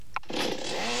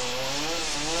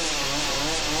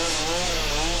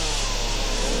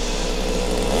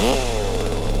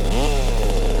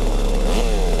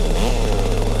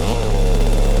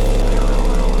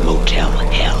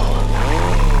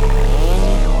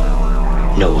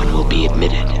No one will be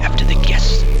admitted after the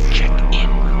guests check in.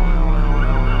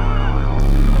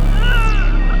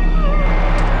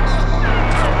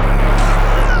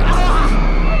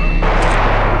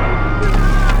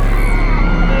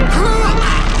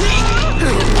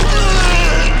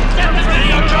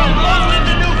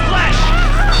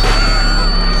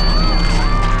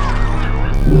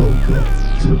 Welcome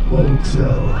to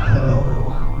Motel Hell.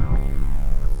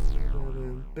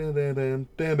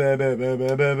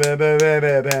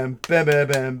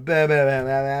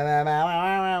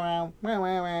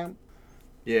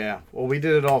 Yeah, well, we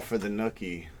did it all for the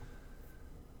Nookie.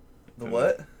 The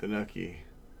what? The Nookie.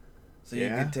 So you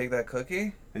Yeah. could take that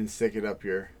cookie? And stick it up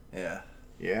your... Yeah.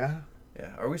 Yeah?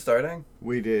 Yeah. Are we starting?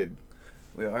 We did.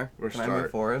 We are? We're Can I start.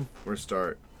 move forward? We're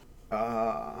start.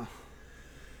 Are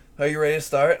you ready to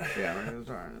start? Yeah, we're gonna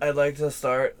start. I'd like to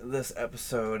start this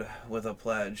episode with a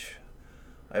pledge.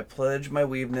 I pledge my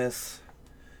weebness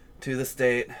to the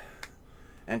state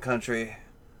and country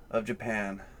of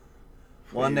Japan.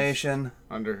 One Please. nation,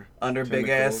 Under big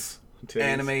ass titties,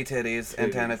 anime titties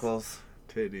and Titties. tentacles.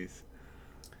 Titties.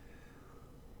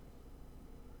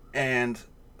 And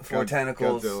for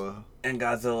tentacles Godzilla. and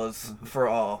Godzillas for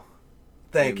all.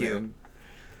 Thank you. Amen.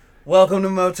 Welcome to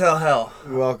Motel Hell.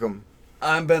 Welcome.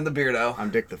 I'm Ben the Beardo.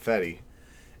 I'm Dick the Fetty.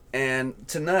 And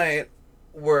tonight,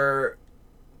 we're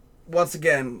once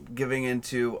again giving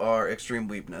into our extreme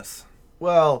weepness.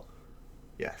 Well,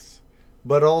 yes.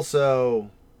 But also,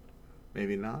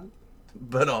 maybe not.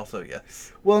 But also,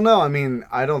 yes. Well, no, I mean,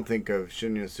 I don't think of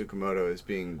Shinya Tsukamoto as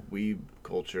being weeb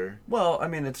culture. Well, I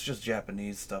mean, it's just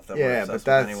Japanese stuff that Yeah, we're but obsessed with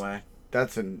that's- anyway.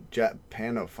 That's a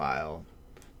Japanophile,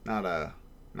 not a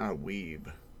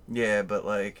weeb. Yeah, but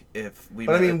like, if we...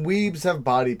 But I mean, weebs have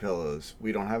body pillows.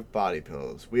 We don't have body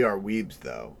pillows. We are weebs,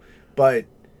 though. But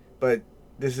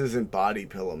this isn't body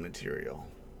pillow material.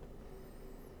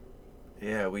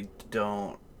 Yeah, we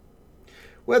don't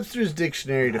Webster's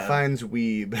Dictionary Have- defines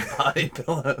weeb. body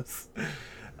pillows.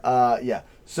 Yeah.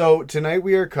 So tonight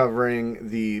we are covering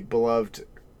the beloved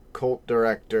cult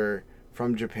director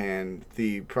from Japan,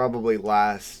 the probably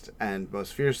last and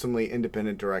most fearsomely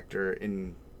independent director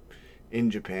in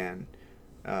Japan,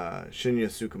 Shinya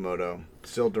Tsukamoto,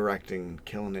 still directing,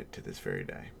 killing it to this very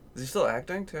day. Is he still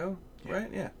acting, too? Yeah.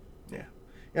 Right? Yeah.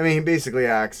 I mean, he basically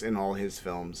acts in all his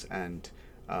films, and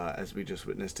as we just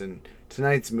witnessed in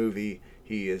tonight's movie,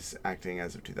 he is acting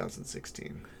as of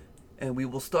 2016. And we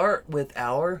will start with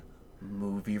our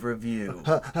movie review.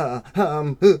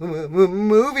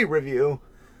 Movie review.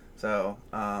 So,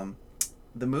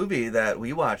 the movie that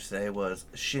we watched today was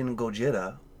Shin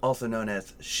Gojira, also known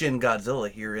as Shin Godzilla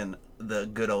here in the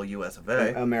good old US of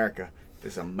A. America.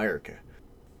 This America.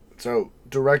 So,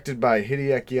 directed by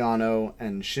Hideaki Anno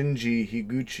and Shinji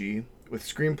Higuchi, with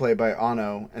screenplay by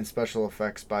Anno and special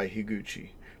effects by Higuchi.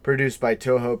 Produced by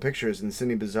Toho Pictures and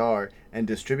Cine Bazaar and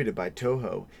distributed by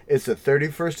Toho. It's the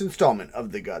 31st installment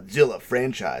of the Godzilla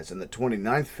franchise and the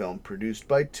 29th film produced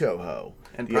by Toho.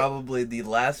 And The- probably the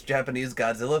last Japanese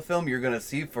Godzilla film you're going to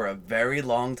see for a very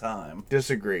long time.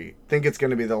 Disagree. Think it's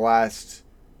going to be the last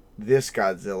this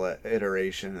Godzilla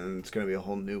iteration and it's going to be a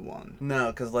whole new one.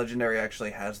 No, because Legendary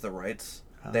actually has the rights.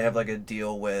 They have like a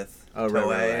deal with Oh, Toei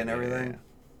right, and yeah, everything. yeah, yeah.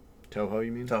 Toho,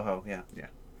 you mean? Toho, yeah.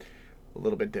 A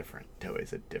little bit different.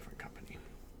 Toei's a different company.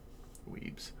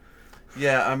 Weebs.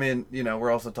 Yeah, I mean, you know,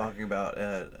 we're also talking about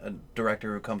a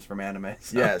director who comes from anime.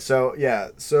 So. Yeah,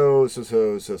 so.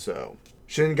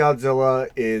 Shin Godzilla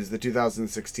is the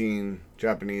 2016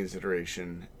 Japanese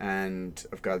iteration and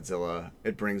of Godzilla.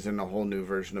 It brings in a whole new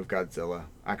version of Godzilla.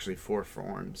 Actually, 4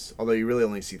 forms. Although you really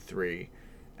only see 3.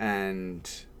 And...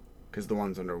 because the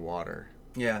one's underwater.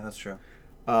 Yeah, that's true.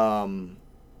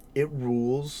 It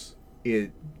rules.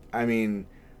 I mean,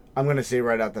 I'm going to say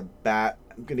right out the bat,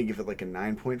 I'm going to give it like a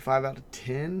 9.5 out of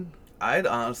 10. I'd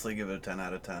honestly give it a 10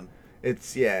 out of 10.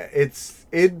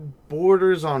 It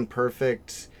borders on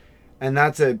perfect, and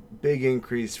that's a big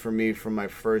increase for me from my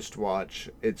first watch.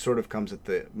 It sort of comes at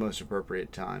the most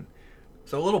appropriate time.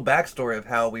 So a little backstory of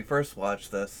how we first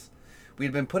watched this.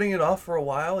 We'd been putting it off for a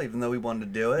while, even though we wanted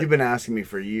to do it. You've been asking me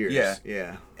for years.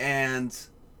 Yeah. And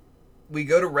we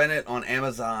go to rent it on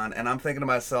Amazon, and I'm thinking to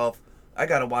myself, I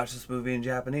gotta watch this movie in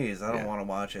Japanese. I don't want to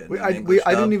watch it in English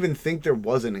I dub. didn't even think there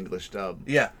was an English dub.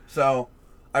 Yeah, so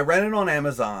I rent it on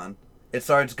Amazon. It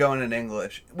starts going in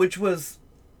English, which was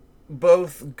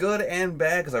both good and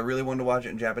bad because I really wanted to watch it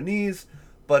in Japanese,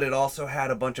 but it also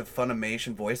had a bunch of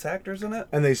Funimation voice actors in it.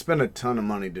 And they spent a ton of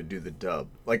money to do the dub.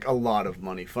 Like, a lot of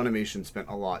money. Funimation spent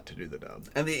a lot to do the dub.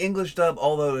 And the English dub,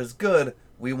 although it is good,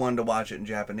 we wanted to watch it in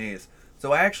Japanese.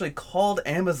 So I actually called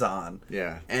Amazon.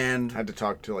 Yeah. And Had to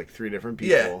talk to like 3 different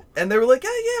people. yeah, and they were like,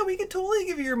 yeah, we could totally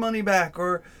give you your money back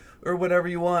or whatever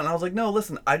you want. And I was like, no,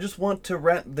 listen, I just want to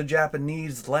rent the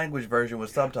Japanese language version with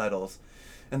subtitles.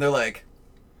 And they're like,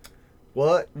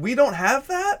 What? we don't have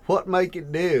that? What make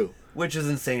it do? Which is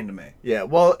insane to me. Yeah,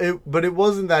 well, but it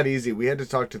wasn't that easy. We had to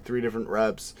talk to 3 different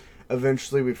reps.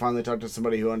 Eventually, we finally talked to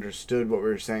somebody who understood what we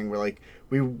were saying. We're like,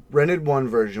 we rented one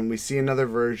version, we see another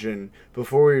version.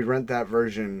 Before we rent that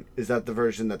version, is that the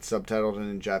version that's subtitled and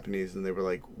in Japanese? And they were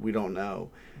like, we don't know.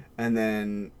 And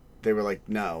then they were like,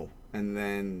 no. And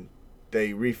then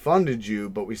they refunded you,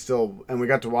 but we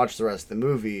got to watch the rest of the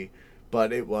movie,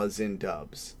 but it was in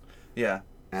dubs. Yeah.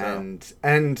 So.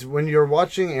 And when you're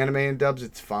watching anime in dubs,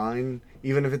 it's fine.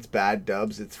 Even if it's bad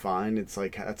dubs, it's fine. It's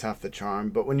like, that's half the charm.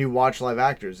 But when you watch live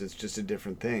actors, it's just a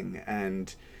different thing.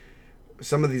 And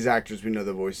some of these actors, we know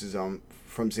the voices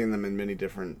from seeing them in many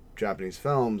different Japanese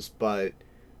films, but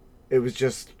it was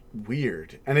just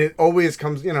weird. And it always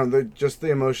comes, just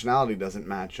the emotionality doesn't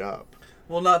match up.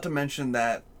 Well, not to mention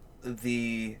that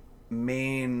the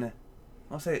main...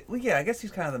 I guess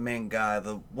he's kind of the main guy,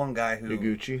 the one guy who...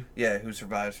 Higuchi? Yeah, who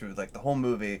survives through, like, the whole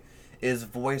movie, is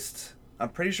voiced... I'm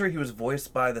pretty sure he was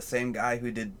voiced by the same guy who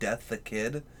did Death the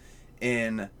Kid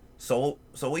in Soul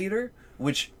Eater,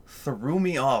 which threw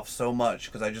me off so much,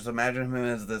 because I just imagine him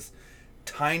as this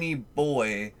tiny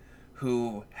boy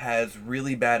who has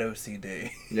really bad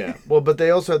OCD. Yeah. Well, but they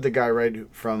also had the guy,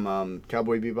 right, from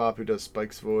Cowboy Bebop who does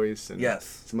Spike's voice and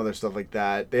yes. some other stuff like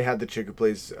that. They had the chick who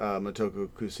plays Motoko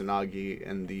Kusanagi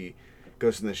and the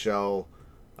Ghost in the Shell,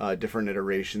 different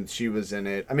iterations. She was in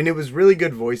it. I mean, it was really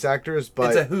good voice actors, but...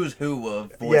 It's a who's who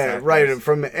of voice actors. Right,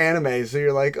 from anime. So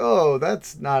you're like, oh,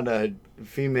 that's not a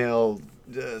female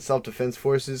self-defense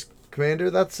forces commander.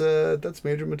 That's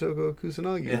Major Motoko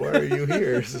Kusanagi. Yeah. Why are you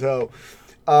here? So...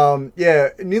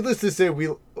 needless to say,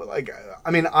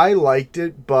 I liked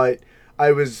it, but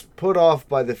I was put off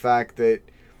by the fact that,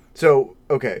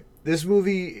 this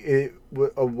movie,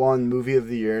 won Movie of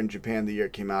the Year in Japan the year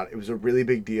it came out. It was a really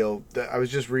big deal. I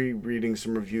was just reading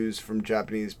some reviews from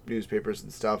Japanese newspapers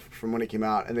and stuff from when it came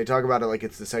out, and they talk about it like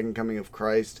it's the second coming of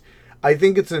Christ. I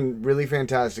think it's a really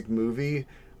fantastic movie.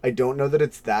 I don't know that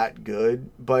it's that good,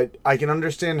 but I can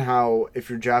understand how, if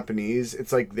you're Japanese,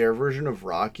 it's like their version of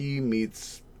Rocky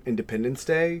meets Independence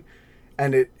Day,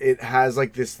 and it has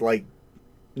like this like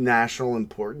national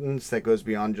importance that goes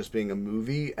beyond just being a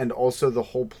movie, and also the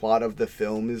whole plot of the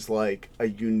film is like a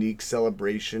unique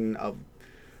celebration of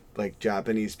like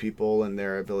Japanese people and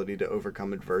their ability to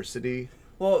overcome adversity.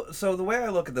 Well, so the way I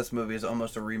look at this movie is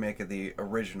almost a remake of the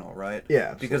original, right?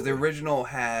 Yeah, absolutely. Because the original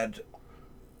had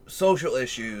social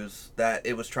issues that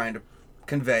it was trying to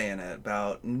convey in it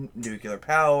about nuclear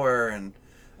power and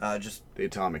just the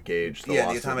atomic age, the the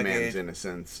loss atomic of man's age,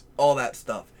 innocence, all that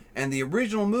stuff. And the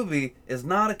original movie is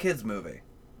not a kids movie.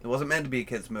 It wasn't meant to be a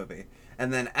kids movie.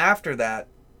 And then after that,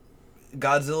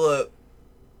 Godzilla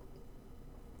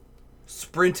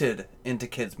sprinted into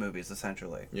kids movies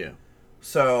essentially. Yeah.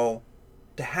 So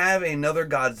to have another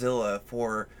Godzilla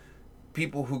for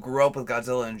people who grew up with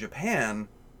Godzilla in Japan,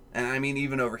 and I mean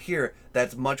even over here,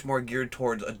 that's much more geared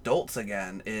towards adults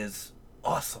again, is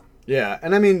awesome. Yeah,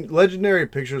 and I mean, Legendary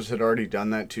Pictures had already done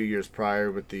that 2 years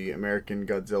prior with the American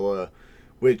Godzilla,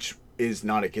 which is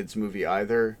not a kid's movie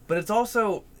either. But it's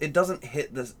also, it doesn't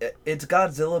hit this, it's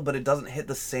Godzilla, but it doesn't hit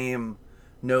the same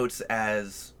notes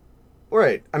as...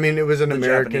 Right. I mean, it was an the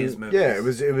American... Japanese movies. Yeah,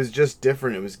 it was just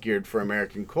different. It was geared for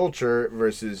American culture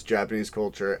versus Japanese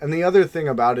culture. And the other thing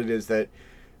about it is that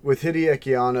with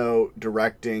Hideaki Anno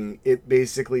directing, it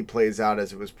basically plays out,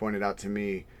 as it was pointed out to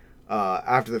me,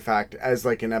 after the fact, as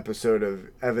like an episode of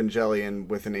Evangelion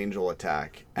with an angel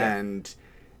attack. Yeah.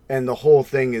 And the whole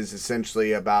thing is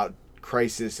essentially about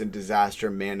crisis and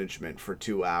disaster management for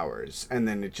 2 hours. And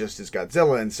then it just is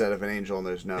Godzilla instead of an angel, and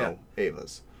there's no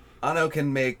Avas. Anno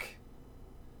can make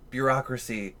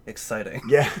bureaucracy exciting.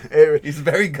 Yeah. He's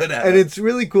very good at it. And it's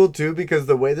really cool too, because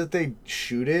the way that they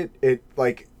shoot it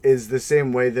like is the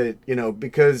same way that,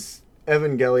 because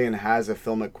Evangelion has a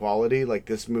filmic quality, like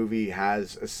this movie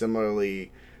has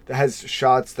that has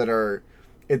shots that are,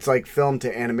 it's like film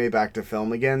to anime back to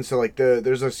film again. So like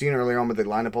there's a scene earlier on where they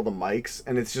line up all the mics,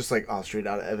 and it's just like straight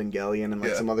out of Evangelion and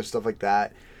like some other stuff like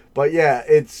that. But yeah,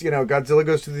 it's, Godzilla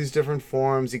goes through these different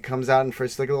forms. He comes out and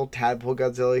first like a little tadpole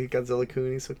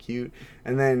Godzilla-kun, he's so cute.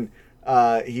 And then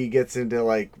he gets into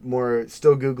like more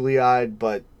still googly-eyed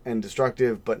and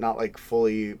destructive, but not like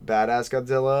fully badass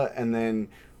Godzilla. And then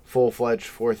full-fledged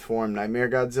fourth form Nightmare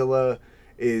Godzilla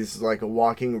is like a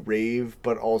walking rave,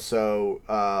 but also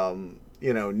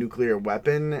nuclear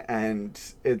weapon. And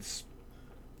it's,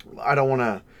 I don't want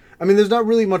to, I mean, there's not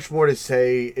really much more to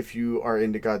say if you are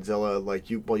into Godzilla.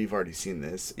 Like you've already seen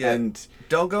this, Yeah. and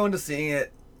Don't go into seeing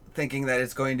it thinking that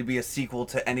it's going to be a sequel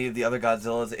to any of the other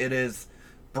Godzillas. It is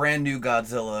brand new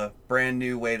Godzilla, brand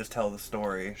new way to tell the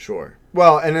story. sure.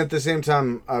 Well, and at the same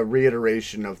time, a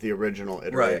reiteration of the original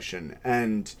iteration,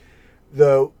 and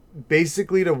the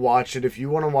basically to watch it. If you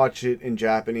want to watch it in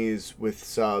Japanese with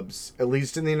subs, at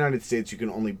least in the United States, you can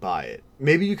only buy it.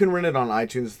 Maybe you can rent it on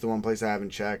iTunes. It's the one place I haven't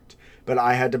checked. But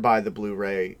I had to buy the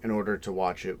Blu-ray in order to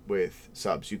watch it with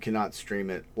subs. You cannot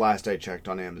stream it. Last I checked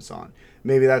on Amazon.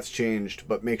 Maybe that's changed,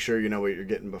 but make sure you know what you're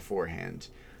getting beforehand.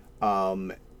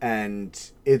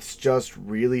 And it's just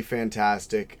really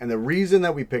fantastic. And the reason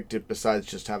that we picked it, besides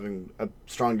just having a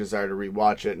strong desire to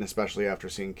rewatch it, and especially after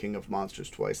seeing King of Monsters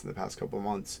twice in the past couple of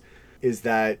months, is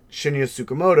that Shinya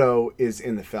Tsukamoto is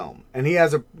in the film. And he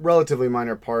has a relatively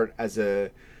minor part as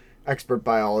a expert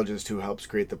biologist who helps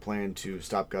create the plan to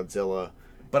stop Godzilla.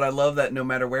 But I love that no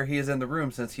matter where he is in the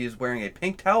room, since he is wearing a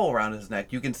pink towel around his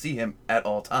neck, you can see him at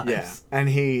all times. Yeah, and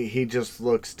he just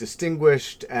looks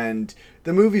distinguished, and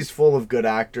the movie's full of good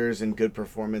actors and good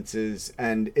performances,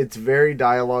 and it's very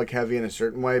dialogue heavy in a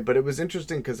certain way, but it was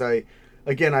interesting because I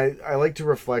like to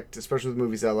reflect, especially with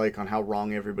movies I like, on how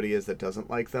wrong everybody is that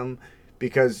doesn't like them,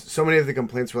 because so many of the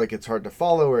complaints were like it's hard to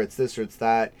follow, or it's this or it's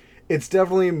that. It's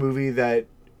definitely a movie that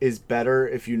is better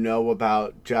if you know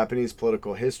about Japanese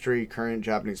political history, current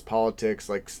Japanese politics,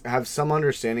 like have some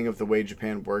understanding of the way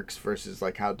Japan works versus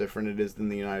like how different it is than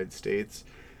the United States.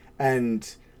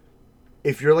 And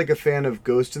if you're like a fan of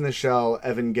Ghost in the Shell,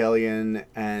 Evangelion,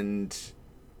 and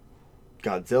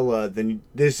Godzilla, then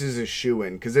this is a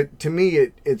shoo-in, because to me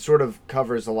it sort of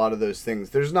covers a lot of those things.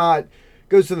 There's not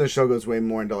Ghost in the Shell goes way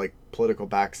more into like political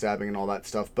backstabbing and all that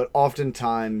stuff, but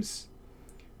oftentimes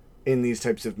in these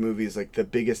types of movies, like the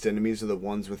biggest enemies are the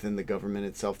ones within the government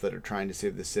itself that are trying to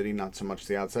save the city, not so much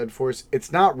the outside force.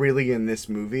 It's not really in this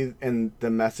movie, and the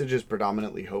message is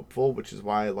predominantly hopeful, which is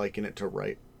why I liken it to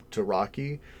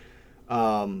Rocky.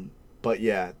 But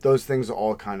yeah, those things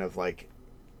all kind of like,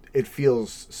 it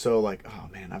feels so like, oh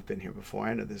man, I've been here before.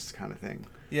 I know this kind of thing.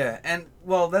 Yeah, and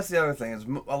well, that's the other thing is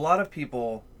a lot of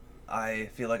people I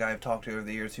feel like I've talked to over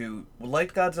the years who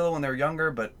liked Godzilla when they were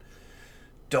younger, but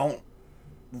don't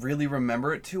really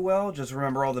remember it too well. Just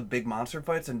remember all the big monster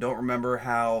fights and don't remember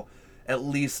how at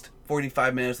least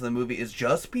 45 minutes of the movie is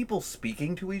just people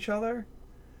speaking to each other.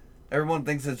 Everyone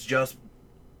thinks it's just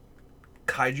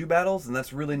kaiju battles, and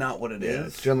that's really not what it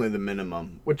is. It's generally the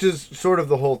minimum, which is sort of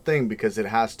the whole thing, because you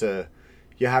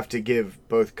have to give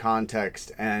both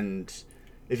context, and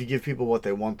if you give people what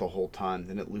they want the whole time,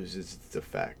 then it loses its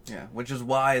effect. Yeah, which is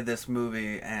why this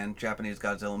movie and Japanese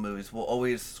Godzilla movies will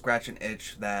always scratch an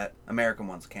itch that American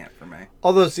ones can't for me.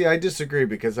 Although, see, I disagree,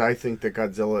 because I think that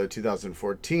Godzilla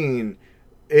 2014,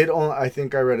 I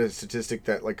think I read a statistic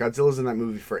that like Godzilla's in that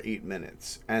movie for 8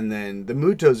 minutes, and then the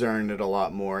Mutos are in it a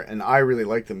lot more, and I really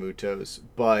like the Mutos,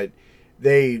 but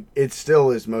it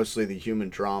still is mostly the human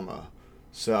drama.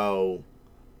 So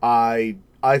I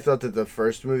thought that the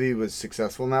first movie was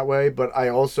successful in that way, but I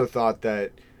also thought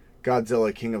that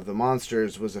Godzilla King of the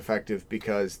Monsters was effective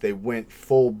because they went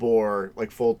full bore,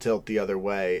 like full tilt the other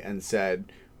way, and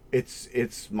said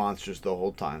it's monsters the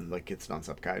whole time, like it's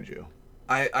nonstop kaiju.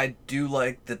 I do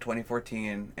like the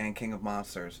 2014 and King of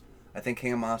Monsters. I think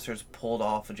King of Monsters pulled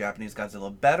off a Japanese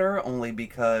Godzilla better, only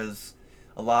because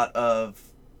a lot of,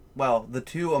 well, the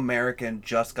two American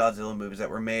just Godzilla movies that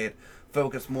were made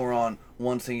focus more on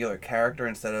one singular character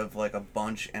instead of like a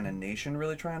bunch and a nation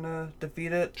really trying to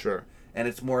defeat it. Sure. And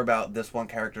it's more about this one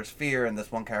character's fear and this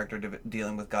one character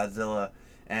dealing with Godzilla.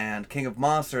 And King of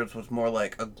Monsters was more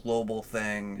like a global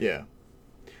thing. Yeah.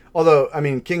 Although, I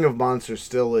mean, King of Monsters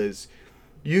still is...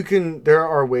 there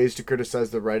are ways to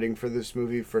criticize the writing for this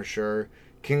movie, for sure.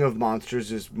 King of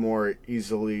Monsters is more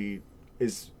easily...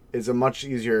 is a much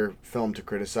easier film to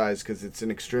criticize because it's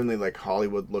an extremely like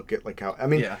Hollywood look at like how... I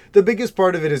mean, Yeah. The biggest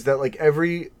part of it is that like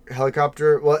every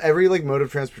every like mode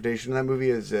of transportation in that movie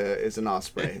is an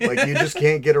Osprey. Like you just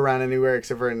can't get around anywhere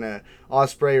except for in a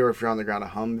Osprey, or if you're on the ground, a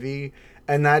Humvee.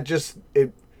 And that just...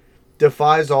 it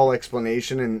defies all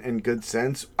explanation and good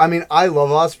sense. I mean, I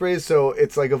love Ospreys, so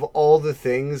it's like of all the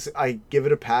things, I give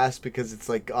it a pass because it's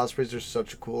like Ospreys are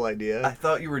such a cool idea. I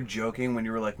thought you were joking when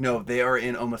you were like, no, they are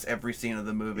in almost every scene of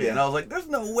the movie. Yeah. And I was like, there's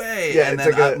no way. Yeah, and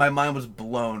it's then like my mind was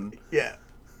blown. Yeah,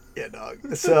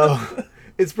 dog. So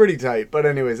it's pretty tight. But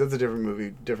anyways, that's a different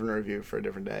movie, different review for a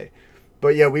different day. But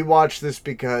yeah, we watched this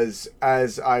because,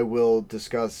 as I will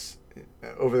discuss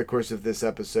over the course of this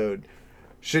episode,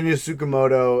 Shinya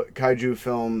Tsukamoto kaiju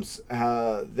films,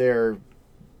 they're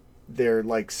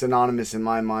like synonymous in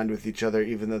my mind with each other,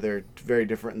 even though they're very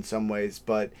different in some ways.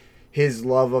 But his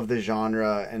love of the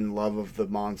genre and love of the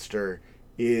monster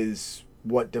is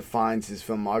what defines his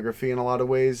filmography in a lot of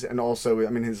ways. And also,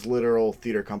 I mean, his literal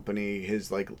theater company,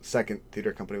 his like second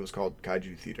theater company was called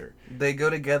Kaiju Theater. They go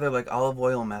together like olive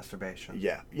oil and masturbation.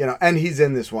 Yeah, you know, and he's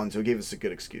in this one, so it gave us a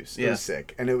good excuse. It Yeah. was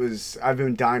sick, and it was. I've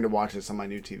been dying to watch this on my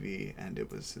new TV, and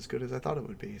it was as good as I thought it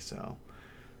would be. So,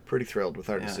 pretty thrilled with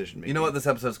our Yeah. decision making. You know what? This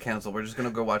episode's canceled. We're just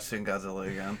gonna go watch Shin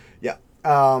Godzilla again. Yeah.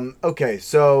 Okay,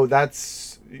 so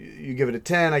that's you give it a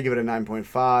 10. I give it a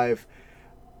 9.5.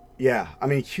 Yeah, I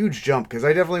mean, huge jump because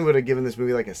I definitely would have given this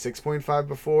movie like a 6.5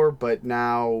 before, but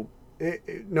now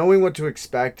knowing what to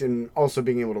expect and also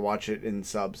being able to watch it in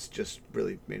subs just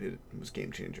really made it was a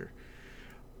game changer.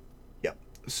 Yep.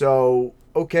 So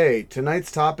okay,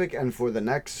 tonight's topic, and for the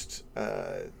next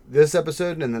this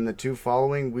episode and then the two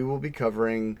following, we will be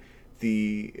covering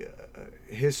the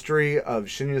history of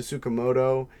Shinya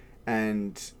Tsukamoto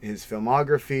and his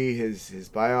filmography, his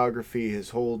biography,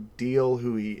 his whole deal,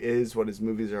 who he is, what his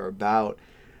movies are about.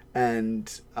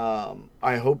 And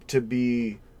I hope to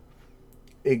be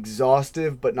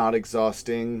exhaustive but not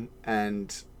exhausting,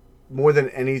 and more than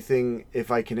anything,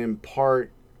 if I can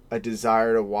impart a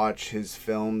desire to watch his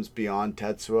films beyond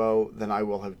Tetsuo, then I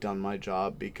will have done my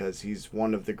job, because he's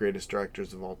one of the greatest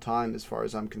directors of all time as far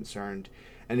as I'm concerned,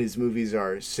 and his movies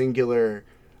are singular,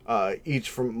 each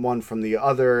from one from the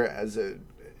other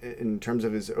in terms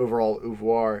of his overall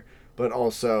oeuvre, but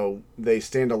also they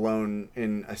stand alone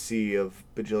in a sea of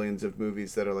bajillions of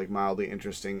movies that are like mildly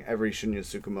interesting. Every Shinya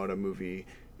Tsukamoto movie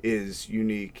is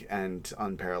unique and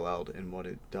unparalleled in what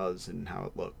it does and how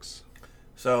it looks.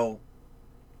 So,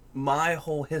 my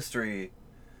whole history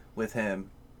with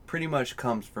him pretty much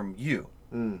comes from you.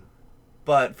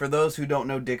 But for those who don't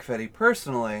know Dick Fetty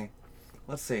personally,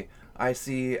 let's see. I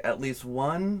see at least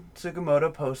one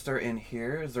Tsukamoto poster in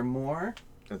here. Is there more?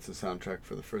 That's the soundtrack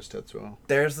for the first Tetsuo.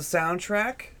 There's the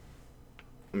soundtrack.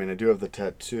 I mean, I do have the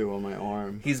tattoo on my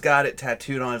arm. He's got it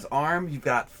tattooed on his arm. You've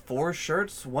got 4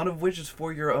 shirts, one of which is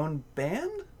for your own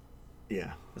band?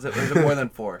 Yeah. Is it more than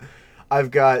 4?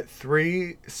 I've got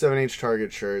 3 7H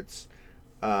Target shirts,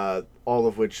 all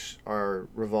of which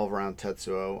revolve around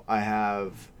Tetsuo. I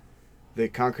have the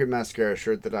Concrete Mascara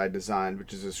shirt that I designed,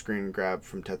 which is a screen grab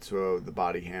from Tetsuo, the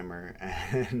Body Hammer,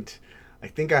 and I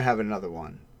think I have another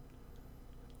one.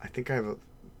 I think I was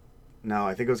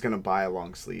going to buy a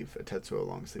long sleeve, a Tetsuo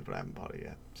long sleeve, but I haven't bought it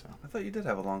yet. So I thought you did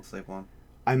have a long sleeve one.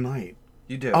 I might.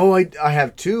 You do. Oh, I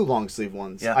have 2 long sleeve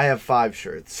ones. Yeah. I have 5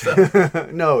 shirts.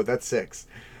 No, that's 6.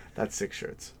 That's 6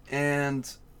 shirts.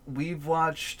 And we've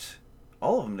watched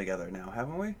all of them together now,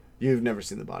 haven't we? You've never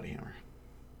seen the Body Hammer.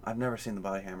 I've never seen The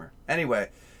Body Hammer. Anyway,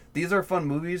 these are fun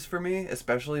movies for me,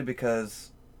 especially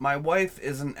because my wife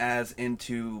isn't as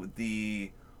into the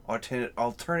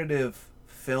alternative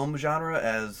film genre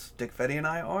as Dick Fetty and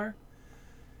I are.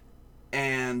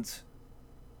 And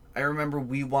I remember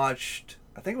we watched,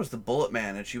 I think it was The Bullet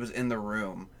Man, and she was in the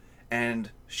room, and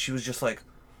she was just like,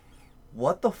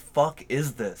 what the fuck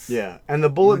is this? Yeah, and the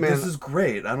Bullet Like, Man. this is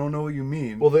great. I don't know what you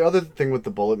mean. Well, the other thing with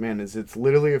the Bullet Man is it's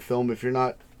literally a film. If you're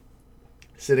not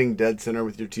sitting dead center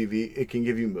with your TV, it can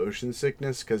give you motion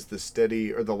sickness because the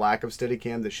steady or the lack of steady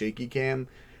cam, the shaky cam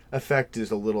effect is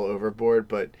a little overboard.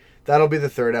 But that'll be the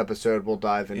 3rd episode. We'll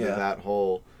dive into that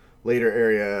whole later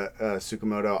area,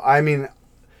 Tsukamoto. I mean,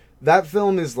 that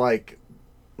film is like,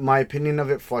 my opinion of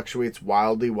it fluctuates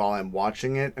wildly while I'm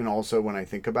watching it and also when I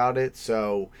think about it.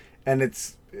 So, and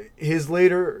it's his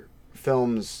later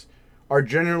films are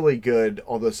generally good,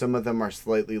 although some of them are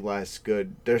slightly less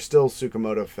good. They're still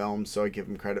Tsukamoto films, so I give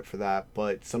him credit for that.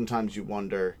 But sometimes you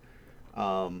wonder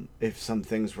if some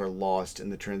things were lost in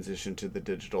the transition to the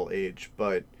digital age.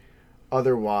 But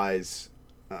otherwise,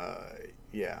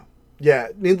 yeah.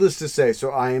 Needless to say, so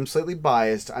I am slightly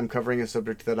biased. I'm covering a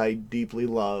subject that I deeply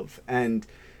love, and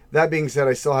that being said,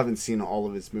 I still haven't seen all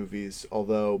of his movies.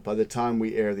 Although by the time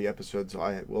we air the episodes,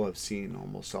 I will have seen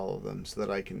almost all of them, so that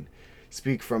I can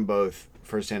speak from both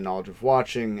first-hand knowledge of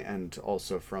watching and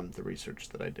also from the research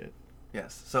that I did.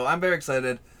 Yes. So I'm very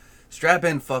excited. Strap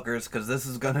in, fuckers, because this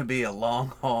is going to be a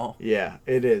long haul. Yeah,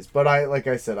 it is. But like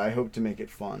I said, I hope to make it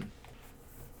fun.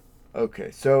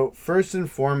 Okay, so first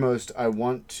and foremost, I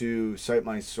want to cite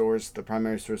my source, the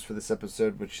primary source for this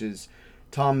episode, which is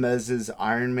Tom Mez's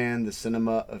Iron Man, The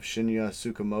Cinema of Shinya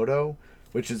Tsukamoto,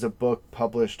 which is a book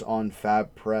published on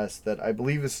Fab Press that I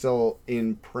believe is still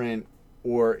in print,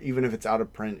 or even if it's out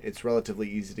of print, it's relatively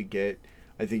easy to get.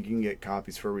 I think you can get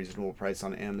copies for a reasonable price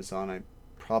on Amazon. I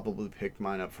probably picked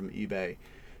mine up from eBay.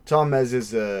 Tom Mez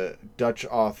is a Dutch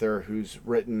author who's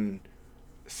written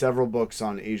several books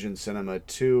on Asian cinema,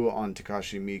 2 on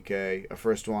Takashi Miike, a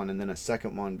first one and then a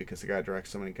second one because the guy directs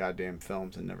so many goddamn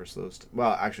films and never slows.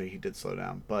 Well, actually, he did slow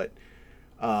down, but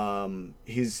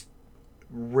he's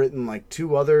written like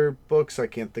 2 other books. I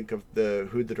can't think of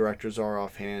who the directors are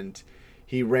offhand.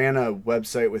 He ran a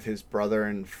website with his brother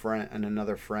and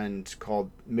another friend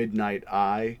called Midnight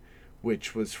Eye,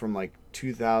 which was from like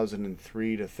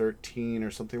 2003 to 13 or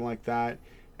something like that,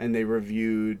 and they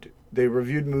reviewed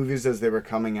movies as they were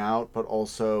coming out, but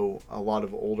also a lot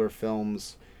of older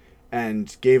films,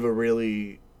 and gave a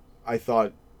really, I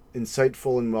thought,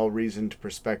 insightful and well-reasoned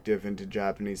perspective into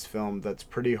Japanese film that's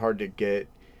pretty hard to get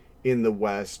in the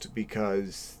West,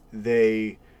 because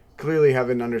they clearly have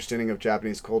an understanding of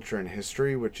Japanese culture and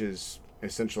history, which is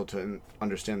essential to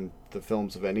understand the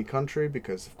films of any country,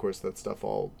 because of course that stuff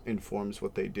all informs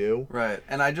what they do. Right.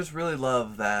 And I just really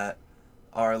love that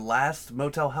our last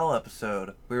Motel Hell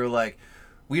episode, we were like,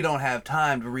 we don't have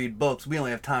time to read books, we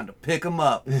only have time to pick them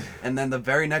up. And then the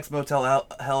very next Motel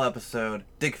Hell episode,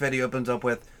 Dick Fetty opens up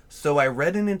with, so I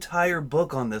read an entire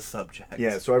book on this subject.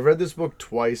 Yeah, so I've read this book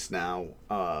twice now.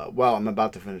 Well, I'm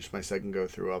about to finish my second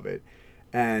go-through of it.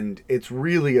 And it's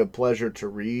really a pleasure to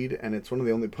read, and it's one of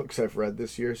the only books I've read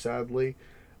this year, sadly.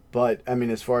 But, I mean,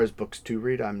 as far as books to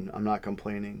read, I'm not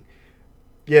complaining.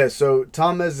 Yeah, so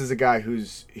Tom Mes is a guy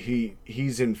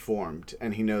he's informed,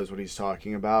 and he knows what he's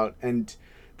talking about. And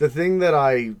the thing that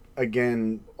I,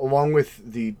 again, along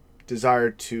with the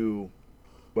desire to,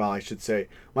 well, I should say,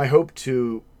 my hope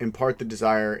to impart the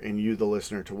desire in you, the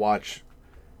listener, to watch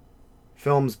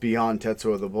films beyond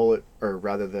Tetsuo the Bullet, or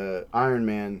rather the Iron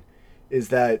Man, is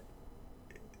that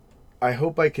I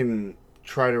hope I can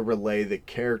try to relay the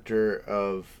character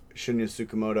of Shinya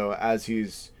Tsukamoto as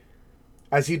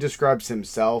he describes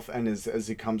himself, and as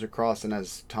he comes across, and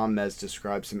as Tom Mes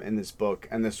describes him in this book,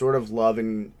 and the sort of love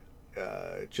and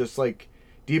just like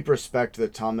deep respect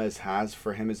that Tom Mes has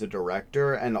for him as a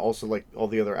director, and also like all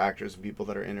the other actors and people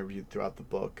that are interviewed throughout the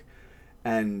book.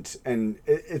 And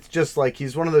it's just like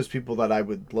he's one of those people that I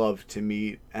would love to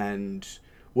meet and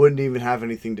wouldn't even have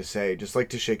anything to say, just like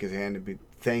to shake his hand and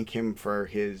thank him for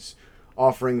his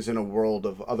offerings in a world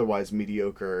of otherwise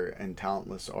mediocre and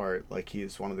talentless art. Like, he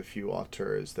is one of the few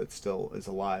auteurs that still is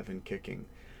alive and kicking.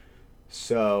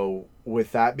 So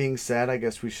with that being said, I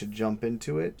guess we should jump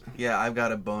into it. Yeah, I've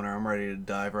got a boner. I'm ready to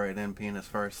dive right in, penis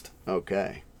first.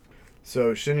 Okay.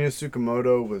 So Shinya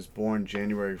Tsukamoto was born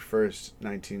January 1st,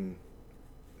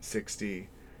 1960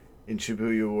 in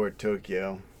Shibuya Ward,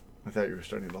 Tokyo. I thought you were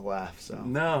starting to laugh, so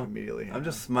no, immediately. I'm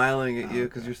just smiling at you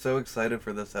because you're so excited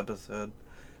for this episode.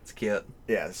 It's cute.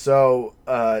 Yeah, so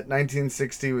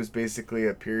 1960 was basically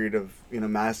a period of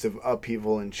massive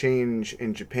upheaval and change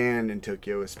in Japan, in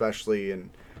Tokyo especially, and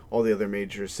all the other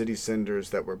major city centers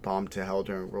that were bombed to hell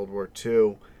during World War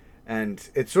II. And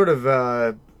it's sort of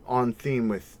on theme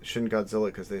with Shin Godzilla,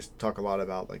 because they talk a lot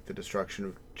about like the destruction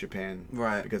of Japan,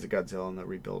 right, because of Godzilla and the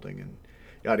rebuilding and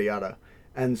yada yada.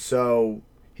 And so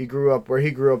he grew up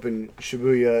in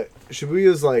Shibuya.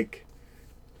 Shibuya's like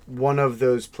one of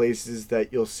those places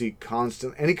that you'll see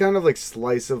constant, any kind of like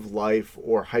slice of life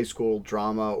or high school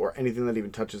drama or anything that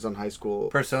even touches on high school.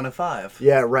 Persona 5.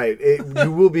 Yeah, right.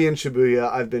 You will be in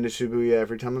Shibuya. I've been to Shibuya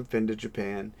every time I've been to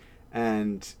Japan,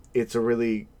 and it's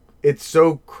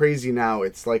so crazy now.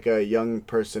 It's like a young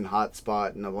person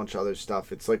hotspot and a bunch of other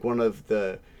stuff. It's like one of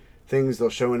the things they'll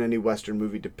show in any Western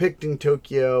movie depicting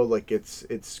Tokyo. Like,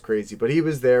 it's crazy. But he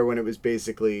was there when it was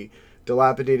basically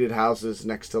dilapidated houses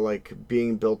next to like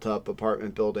being built up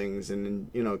apartment buildings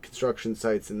and construction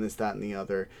sites and this, that, and the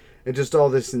other, and just all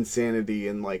this insanity.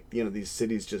 And like these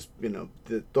cities just the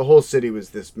whole city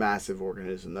was this massive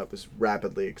organism that was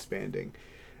rapidly expanding,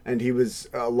 and he was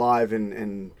alive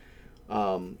and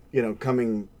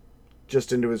coming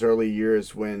just into his early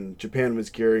years when Japan was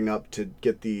gearing up to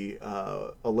get the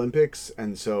Olympics,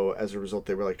 and so as a result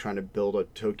they were like trying to build a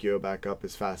Tokyo back up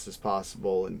as fast as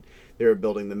possible, and they were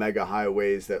building the mega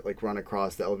highways that like run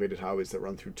across, the elevated highways that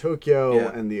run through Tokyo,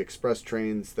 yeah, and the express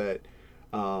trains that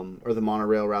or the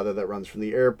monorail rather that runs from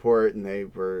the airport, and they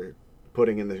were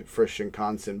putting in the first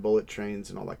Shinkansen bullet trains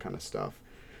and all that kind of stuff.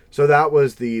 So that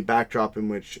was the backdrop in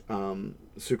which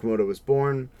Tsukamoto was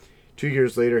born. 2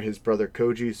 years later, his brother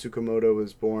Koji Tsukamoto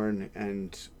was born,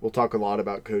 and we'll talk a lot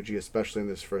about Koji, especially in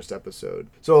this first episode.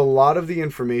 So a lot of the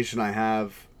information I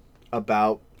have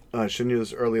about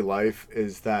Shinya's early life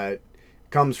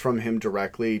comes from him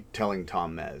directly telling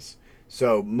Tom Mes.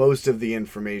 So most of the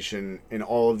information in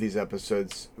all of these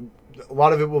episodes, a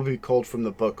lot of it will be culled from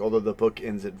the book, although the book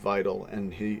ends at Vital,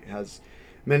 and he has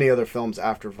many other films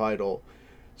after Vital.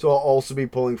 So I'll also be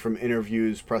pulling from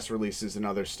interviews, press releases, and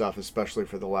other stuff, especially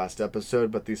for the last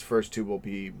episode. But these first two will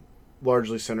be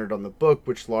largely centered on the book,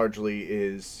 which largely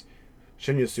is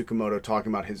Shinya Tsukamoto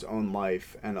talking about his own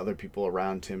life and other people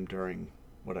around him during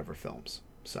whatever films.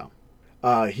 So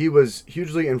he was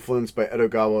hugely influenced by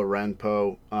Edogawa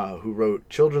Ranpo, who wrote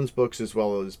children's books as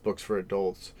well as books for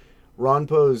adults.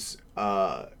 Ranpo's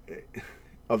a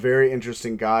very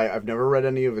interesting guy. I've never read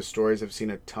any of his stories. I've seen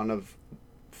a ton of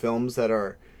films that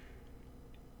are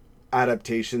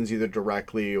adaptations, either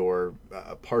directly or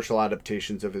partial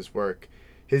adaptations of his work.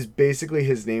 His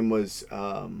name was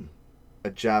a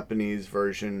Japanese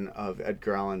version of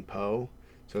Edgar Allan Poe,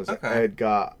 so it's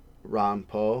Edgar Allan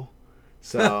Poe.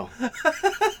 So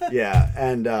yeah,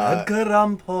 and Edgar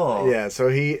Allan Poe. Yeah, so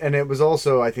it was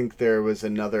also, I think it was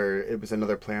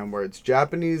another play on words.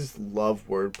 Japanese love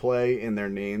wordplay in their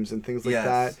names and things like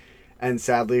that. And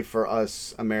sadly for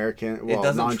us American,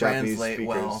 non-Japanese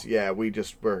speakers, we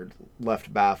just were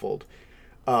left baffled.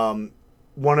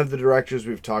 One of the directors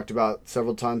we've talked about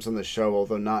several times on the show,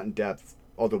 although not in depth,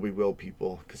 although we will,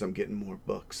 people, because I'm getting more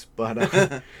books,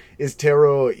 but is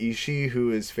Taro Ishii,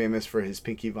 who is famous for his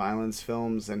Pinky Violence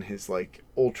films and his like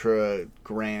ultra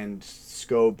grand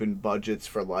scope and budgets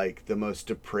for like the most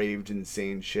depraved,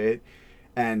 insane shit.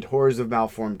 And Horrors of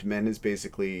Malformed Men is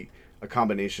basically a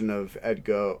combination of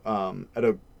Edogawa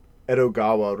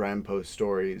Ranpo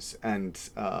stories and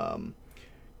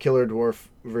Killer Dwarf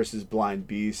versus Blind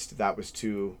Beast. That was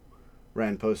two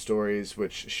Ranpo stories,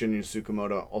 which Shinya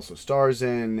Tsukamoto also stars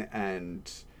in.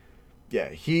 And yeah,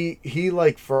 he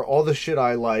like, for all the shit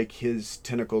I like, his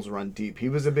tentacles run deep. He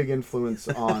was a big influence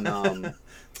on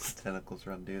tentacles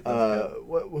run deep.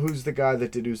 Who's the guy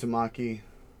that did Uzumaki?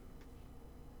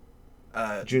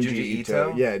 Junji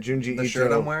Ito? Yeah, Junji Ito. The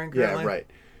shirt I'm wearing currently? Yeah, right.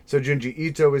 So Junji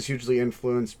Ito was hugely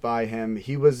influenced by him.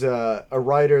 He was a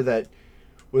writer that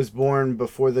was born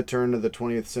before the turn of the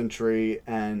 20th century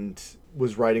and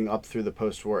was writing up through the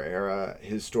post-war era.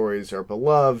 His stories are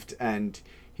beloved, and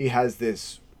he has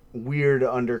this weird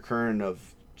undercurrent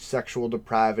of sexual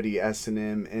depravity,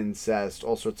 S&M, incest,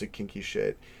 all sorts of kinky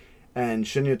shit. And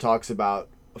Shinya talks about,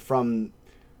 from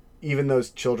even those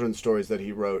children's stories that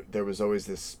he wrote, there was always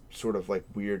this sort of like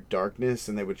weird darkness,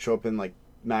 and they would show up in like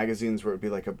magazines where it'd be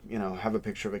like have a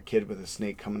picture of a kid with a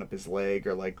snake coming up his leg,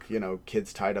 or like,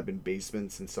 kids tied up in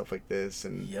basements and stuff like this.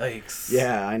 And yikes.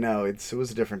 Yeah, I know, it was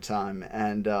a different time.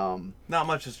 And not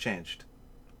much has changed.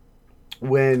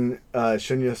 When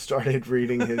Shinya started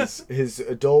reading his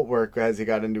adult work as he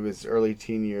got into his early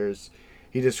teen years,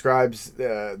 he describes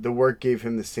the work gave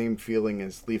him the same feeling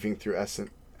as leafing through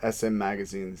SM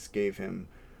magazines gave him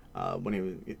when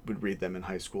he would read them in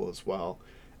high school as well.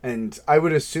 And I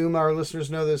would assume our listeners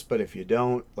know this, but if you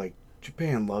don't, like,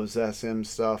 Japan loves SM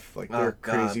stuff. Like, they're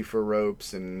crazy for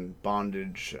ropes and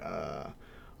bondage.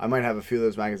 I might have a few of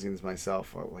those magazines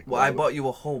myself. I bought you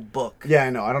a whole book. Yeah,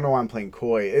 I know. I don't know why I'm playing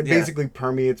coy. It basically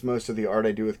permeates most of the art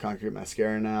I do with Concrete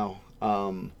Mascara now.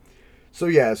 So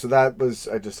that was,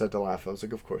 I just had to laugh. I was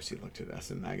like, of course he looked at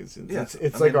SM magazines. Yeah,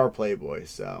 it's like our Playboy,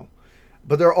 so.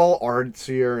 But they're all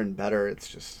artsier and better. It's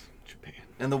just Japan.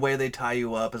 And the way they tie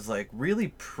you up is like really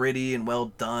pretty and well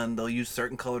done. They'll use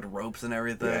certain colored ropes and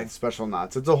everything. Yeah, special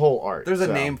knots. It's a whole art. There's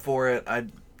a name for it.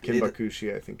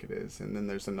 Kinbakushi, I think it is. And then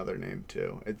there's another name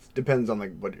too. It depends on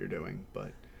like what you're doing,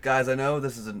 but. Guys, I know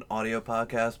this is an audio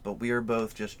podcast, but we are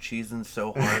both just cheesing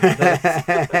so hard with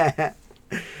this.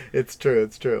 It's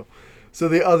true. So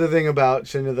the other thing about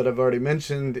Shinya that I've already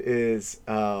mentioned is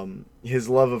his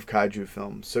love of kaiju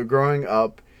films. So growing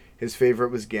up, his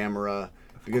favorite was Gamera.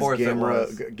 Because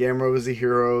Gamera was a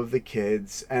hero of the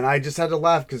kids. And I just had to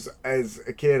laugh because as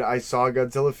a kid, I saw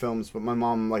Godzilla films, but my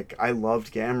mom, I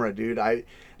loved Gamera, dude.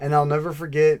 And I'll never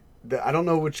forget, I don't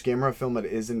know which Gamera film it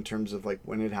is in terms of,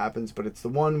 when it happens, but it's the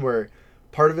one where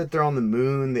part of it, they're on the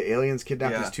moon, the aliens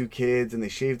kidnap these two kids, and they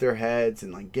shave their heads,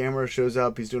 and, Gamera shows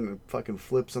up, he's doing fucking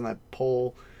flips on that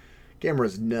pole.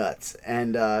 Gamera's nuts.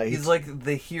 And he's like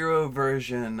the hero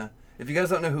version. If you guys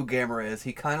don't know who Gamera is,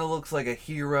 he kind of looks like a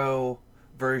hero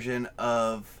version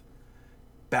of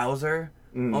Bowser,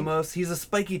 almost. He's a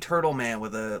spiky turtle man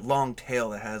with a long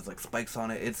tail that has spikes on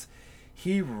it.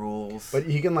 He rules. But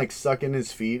he can suck in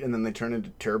his feet and then they turn into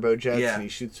turbo jets and he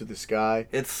shoots through the sky.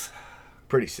 It's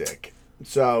pretty sick.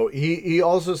 So he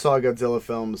also saw Godzilla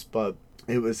films, but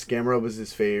Gamera was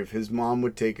his fave. His mom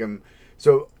would take him.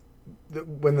 So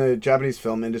when the Japanese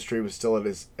film industry was still at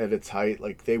its height,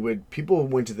 people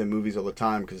went to the movies all the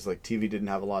time because TV didn't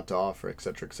have a lot to offer,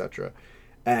 etc., etc.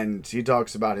 And he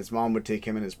talks about his mom would take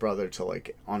him and his brother to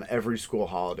on every school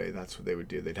holiday. That's what they would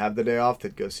do. They'd have the day off.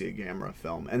 They'd go see a Gamera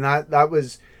film. And that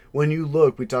was, when you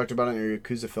look, we talked about it in our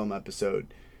Yakuza film episode.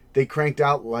 they cranked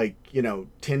out like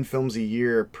 10 films a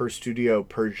year per studio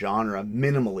per genre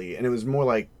minimally, and it was more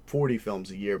like 40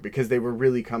 films a year because they were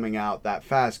really coming out that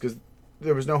fast because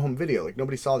there was no home video. Like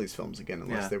nobody saw these films again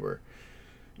unless they were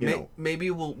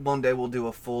maybe one day we'll do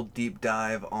a full deep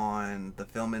dive on the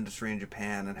film industry in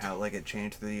Japan and how like it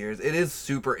changed through the years. It is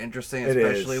super interesting,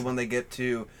 especially when they get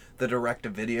to the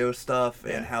direct-to-video stuff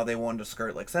and how they wanted to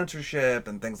skirt like censorship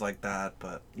and things like that.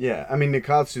 But yeah, I mean,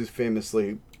 Nikatsu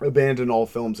famously abandoned all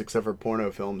films except for porno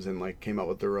films and like came out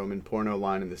with their own porno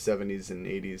line in the 70s and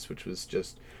 80s, which was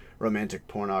just romantic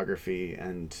pornography,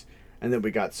 and then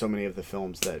we got so many of the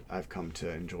films that I've come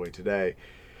to enjoy today.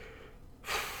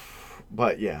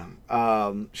 But yeah,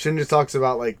 Shinji talks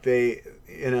about like they,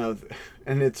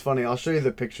 and it's funny. I'll show you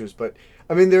the pictures, but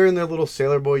I mean they're in their little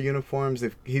Sailor Boy uniforms.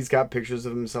 He's got pictures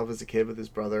of himself as a kid with his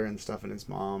brother and stuff and his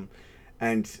mom,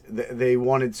 and they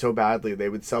wanted so badly they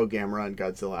would sell Gamera and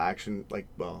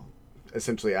Godzilla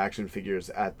essentially action figures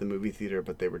at the movie theater,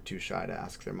 but they were too shy to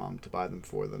ask their mom to buy them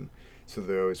for them, so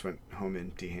they always went home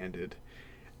empty-handed.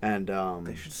 And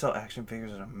they should sell action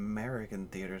figures at American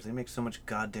theaters. They make so much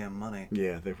goddamn money.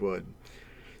 Yeah, they would.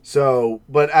 So,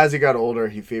 but as he got older,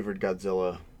 he favored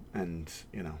Godzilla, and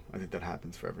I think that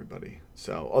happens for everybody.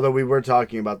 So, although we were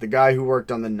talking about the guy who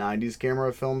worked on the '90s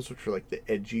Gamera films, which were like the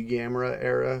edgy Gamera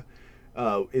era,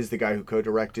 is the guy who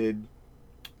co-directed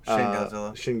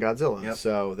Shin Godzilla. Yep.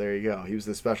 So there you go. He was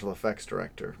the special effects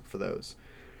director for those.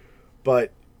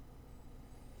 But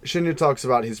Shinju talks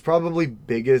about his probably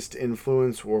biggest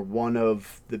influence, or one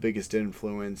of the biggest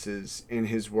influences in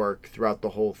his work throughout the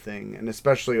whole thing, and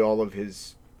especially all of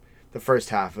the first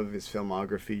half of his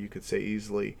filmography, you could say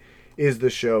easily, is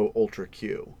the show Ultra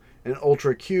Q. And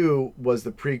Ultra Q was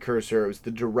the precursor, it was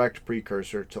the direct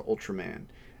precursor to Ultraman.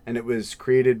 And it was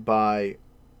created by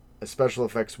a special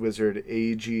effects wizard,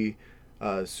 Eiji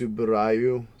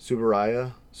Tsuburaya.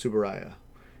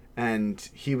 And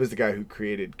he was the guy who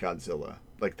created Godzilla,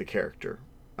 like the character,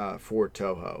 for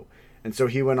Toho. And so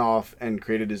he went off and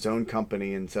created his own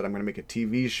company and said, I'm going to make a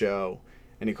TV show.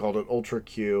 And he called it Ultra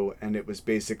Q. And it was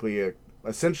basically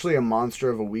essentially a Monster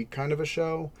of a Week kind of a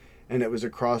show. And it was a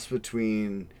cross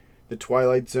between The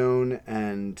Twilight Zone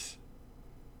and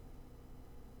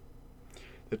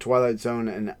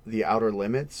The Outer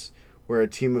Limits, where a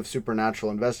team of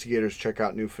supernatural investigators check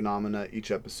out new phenomena each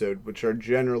episode, which are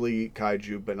generally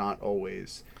kaiju, but not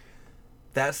always.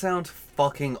 That sounds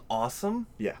fucking awesome.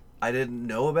 Yeah. I didn't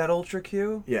know about Ultra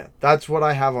Q. Yeah, that's what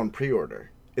I have on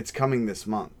pre-order. It's coming this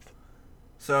month.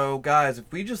 So, guys, if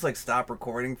we just, stop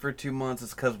recording for 2 months,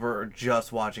 it's because we're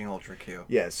just watching Ultra Q.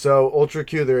 Yeah, so Ultra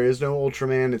Q, there is no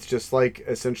Ultraman. It's just,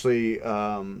 essentially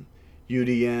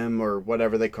UDM or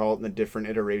whatever they call it in the different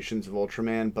iterations of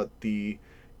Ultraman, but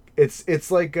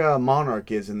it's like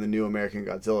Monarch is in the new American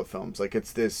Godzilla films.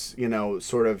 It's this,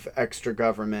 sort of extra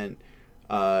government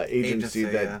agency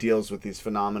that deals with these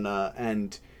phenomena.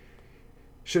 And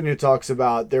Shinju talks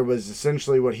about there was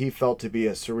essentially what he felt to be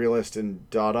a surrealist and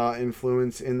Dada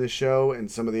influence in the show,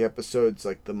 and some of the episodes,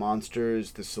 like the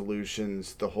monsters, the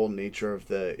solutions, the whole nature of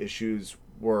the issues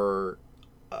were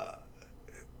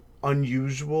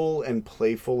unusual and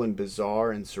playful and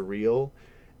bizarre and surreal.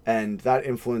 And that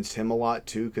influenced him a lot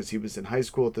too, because he was in high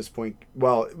school at this point.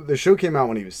 Well, the show came out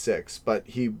when he was 6, but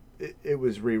it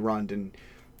was rerun, and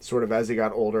sort of as he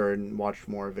got older and watched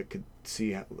more of it, could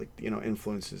see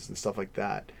influences and stuff like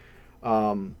that.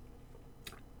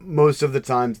 Most of the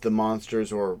times the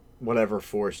monsters or whatever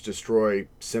force destroy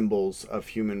symbols of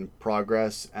human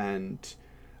progress and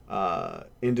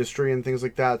industry and things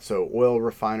like that. So oil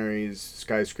refineries,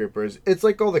 skyscrapers, it's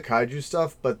like all the kaiju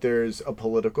stuff, but there's a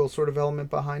political sort of element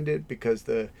behind it, because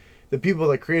the people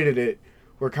that created it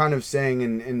were kind of saying,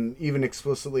 and even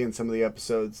explicitly in some of the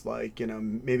episodes,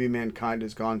 maybe mankind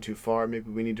has gone too far,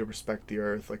 maybe we need to respect the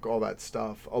earth, all that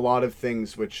stuff. A lot of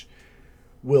things which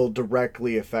will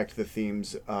directly affect the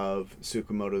themes of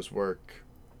Tsukamoto's work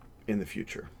in the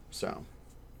future. So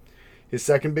his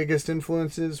second biggest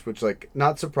influences, which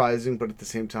not surprising, but at the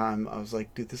same time I was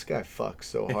like, dude, this guy fucks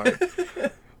so hard,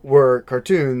 were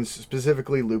cartoons,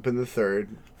 specifically Lupin the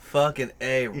Third. Fucking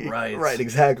A, right. Right,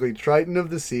 exactly. Triton of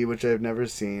the Sea, which I've never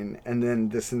seen. And then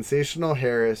The Sensational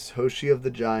Harris, Hoshi of the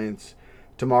Giants,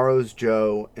 Tomorrow's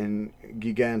Joe, and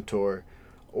Gigantor.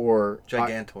 Or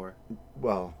Gigantor.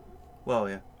 Well,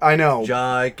 yeah. I know.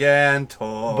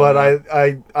 Gigantor. But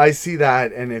I see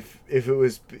that, and if it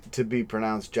was to be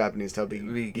pronounced Japanese, that would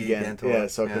be Gigantor. Yeah,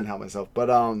 so I couldn't help myself. But,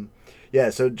 so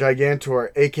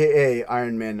Gigantor, a.k.a.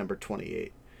 Iron Man number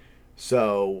 28.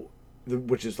 So,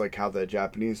 which is how the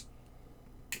Japanese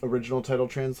original title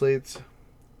translates.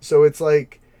 So it's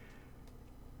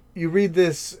you read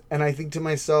this, and I think to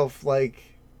myself,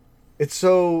 It's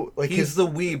so like He's the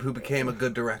weeb who became a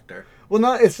good director.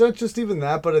 well, it's not just even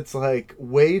that, but it's like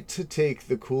way to take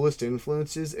the coolest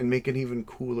influences and make an even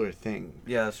cooler thing.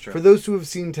 Yeah, that's true. For those who have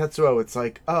seen Tetsuo, it's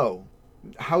like, oh,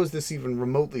 how is this even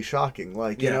remotely shocking?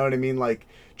 Like, you Yeah. know what I mean? Like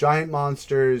giant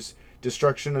monsters,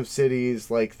 destruction of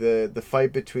cities, like the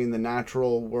fight between the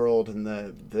natural world and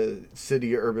the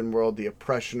city urban world, the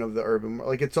oppression of the urban world.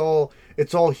 Like it's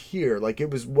all here. Like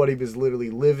it was what he was literally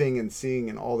living and seeing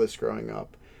and all this growing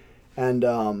up. And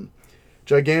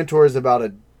Gigantor is about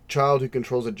a child who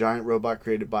controls a giant robot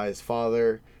created by his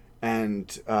father. And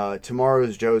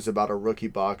Tomorrow's Joe is about a rookie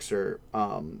boxer.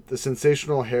 The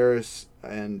Sensational Harris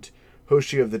and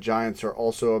Hoshi of the Giants are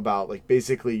also about like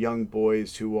basically young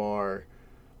boys who are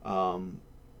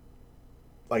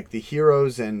like the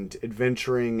heroes and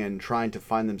adventuring and trying to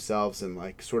find themselves and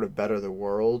like sort of better the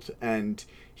world. And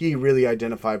he really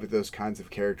identified with those kinds of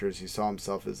characters. He saw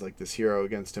himself as like this hero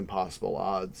against impossible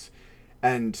odds.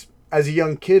 And as a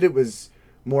young kid, it was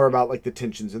more about like the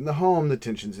tensions in the home, the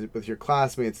tensions with your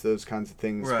classmates, those kinds of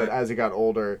things. Right. But as he got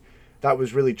older, that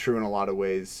was really true in a lot of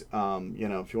ways. If you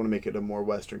want to make it a more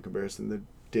Western comparison, the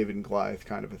David and Goliath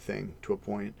kind of a thing to a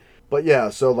point. But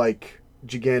yeah, so like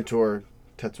Gigantor,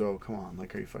 Tetsuo, come on,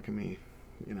 like, are you fucking me?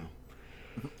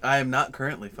 I am not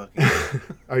currently fucking you.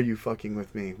 Are you fucking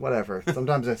with me? Whatever.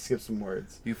 Sometimes I skip some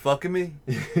words. You fucking me?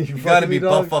 You gotta be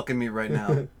dog? butt fucking me right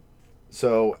now.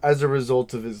 So, as a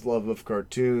result of his love of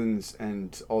cartoons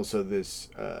and also this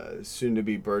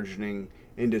soon-to-be burgeoning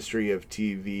industry of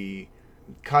TV,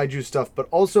 kaiju stuff, but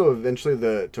also eventually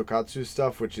the Tokatsu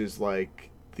stuff, which is like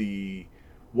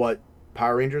what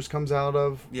Power Rangers comes out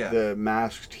of. Yeah. The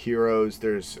masked heroes.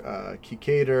 There's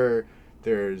Kikator.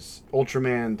 There's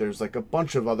Ultraman. There's like a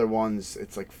bunch of other ones.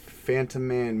 It's like Phantom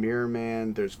Man, Mirror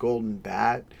Man. There's Golden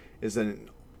Bat. Is an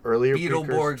earlier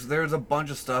Beetleborgs. There's a bunch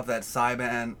of stuff that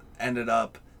Saiban ended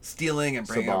up stealing and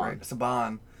bringing over.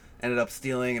 Saban ended up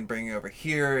stealing and bringing over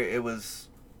here. It was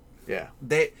Yeah.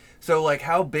 So like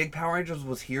how big Power Rangers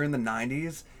was here in the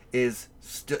 90s is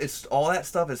still, it's all that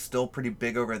stuff is still pretty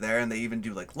big over there, and they even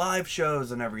do like live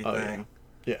shows and everything. Oh,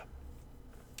 yeah.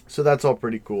 So that's all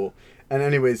pretty cool. And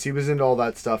anyways, he was into all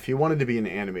that stuff. He wanted to be an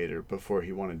animator before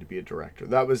he wanted to be a director.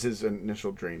 That was his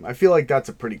initial dream. I feel like that's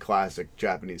a pretty classic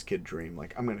Japanese kid dream.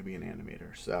 Like, I'm going to be an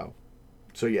animator. So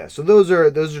yeah. So those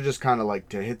are just kind of like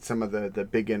to hit some of the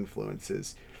big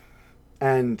influences.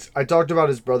 And I talked about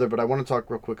his brother, but I want to talk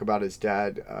real quick about his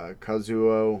dad,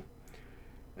 Kazuo.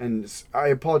 And I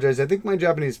apologize. I think my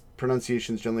Japanese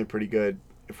pronunciation is generally pretty good.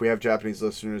 If we have Japanese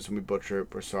listeners and we butcher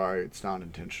it, we're sorry. It's not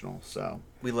intentional. So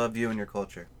We love you and your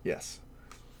culture. yes.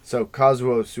 So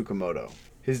Kazuo Tsukamoto.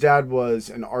 His dad was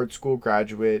an art school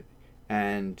graduate,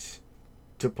 and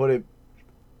to put it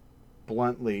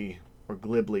bluntly or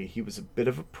glibly, he was a bit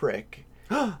of a prick.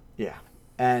 Yeah.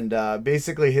 And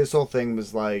basically his whole thing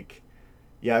was like,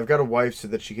 yeah, I've got a wife so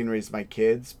that she can raise my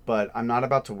kids, but I'm not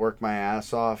about to work my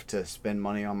ass off to spend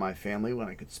money on my family when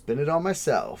I could spend it on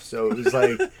myself. So it was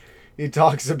like, he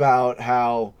talks about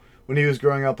how when he was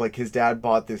growing up, like his dad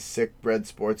bought this sick red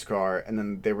sports car, and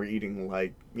then they were eating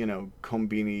like,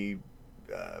 Kombini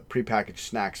prepackaged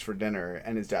snacks for dinner,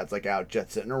 and his dad's like out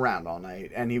jet setting around all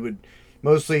night. And he would,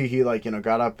 mostly he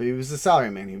got up, he was a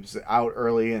salaryman. He was out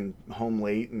early and home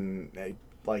late, and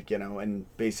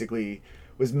and basically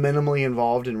was minimally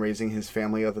involved in raising his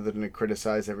family other than to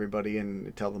criticize everybody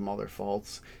and tell them all their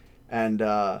faults. And,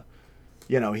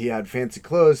 he had fancy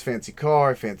clothes, fancy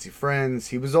car, fancy friends.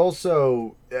 He was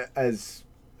also, as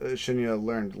Shinya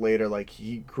learned later, like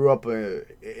he grew up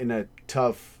in a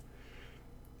tough,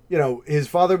 his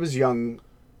father was young,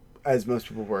 as most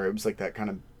people were. It was like that kind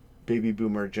of baby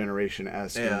boomer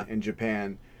generation-esque in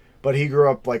Japan. But he grew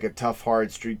up like a tough,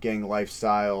 hard street gang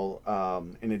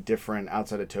lifestyle in a different,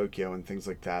 outside of Tokyo and things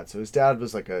like that. So his dad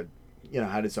was like had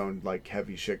his own like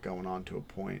heavy shit going on to a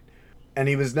point. And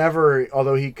he was never,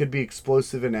 although he could be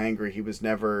explosive and angry, he was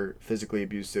never physically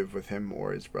abusive with him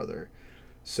or his brother.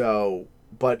 So,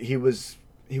 but he was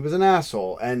an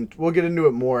asshole. And we'll get into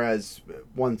it more as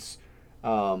once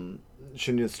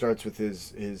Shinya starts with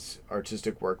his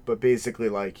artistic work. But basically,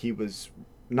 like, he was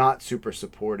not super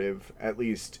supportive, at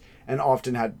least, and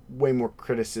often had way more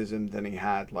criticism than he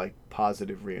had like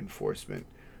positive reinforcement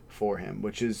for him,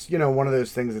 which is one of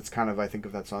those things that's kind of, I think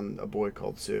if that's on A Boy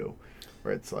Called Sue,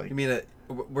 where it's like, You mean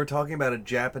we're talking about a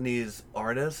Japanese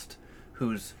artist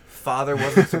whose father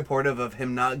wasn't supportive of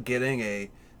him not getting a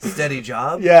steady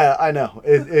job? Yeah, I know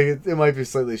it might be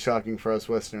slightly shocking for us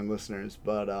Western listeners,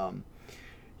 but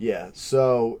yeah.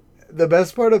 So the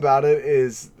best part about it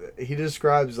is he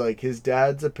describes like his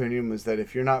dad's opinion was that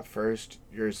if you're not first,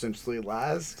 you're essentially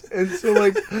last. And so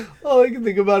like all I can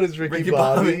think about is Ricky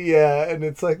Bobby. Yeah, and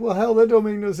it's like, well, hell, that don't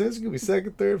make no sense. It could be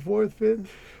second, third, fourth,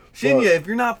 fifth. Shinya, if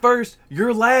you're not first,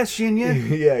 you're last, Shinya.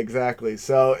 Yeah, exactly.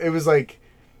 So it was like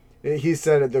he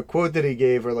said the quote that he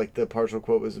gave, or like the partial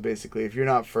quote, was basically, if you're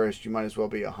not first, you might as well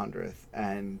be 100th.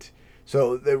 And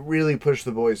so they really pushed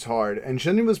the boys hard. And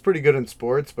Shinya was pretty good in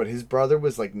sports, but his brother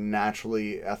was like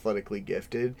naturally athletically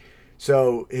gifted.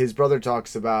 So his brother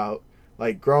talks about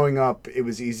like growing up, it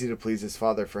was easy to please his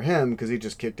father for him because he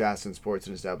just kicked ass in sports,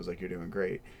 and his dad was like, "You're doing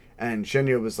great." And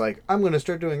Shinya was like, "I'm going to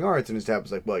start doing arts," and his dad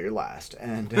was like, "Well, you're last."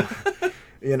 And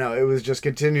you know, it was just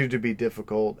continued to be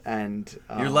difficult. And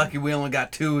you're lucky we only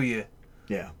got 2 of you.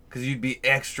 Yeah, because you'd be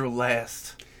extra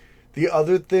last. The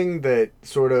other thing that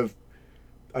sort of,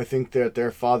 I think that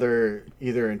their father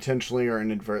either intentionally or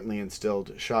inadvertently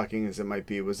instilled, shocking as it might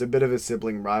be, was a bit of a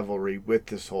sibling rivalry with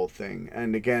this whole thing.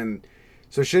 And again,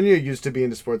 so Shinya used to be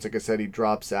into sports. Like I said, he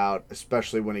drops out,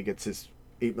 especially when he gets his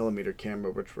 8mm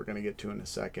camera, which we're going to get to in a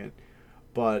second.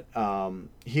 But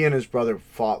he and his brother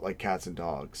fought like cats and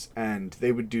dogs, and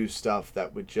they would do stuff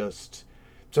that would just...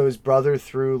 So his brother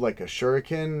threw like a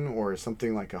shuriken or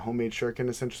something, like a homemade shuriken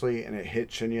essentially, and it hit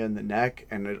Shinya in the neck,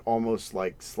 and it almost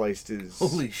like sliced his...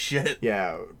 Holy shit.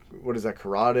 Yeah, what is that,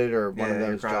 carotid or one of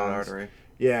those carotid artery.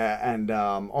 Yeah, and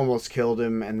almost killed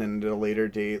him, and then at a later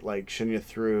date, like Shinya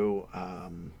threw...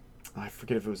 I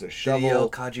forget if it was a shovel. Did he yell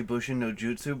Kajibushin no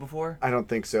Jutsu before? I don't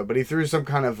think so, but he threw some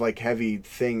kind of like heavy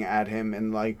thing at him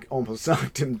and like almost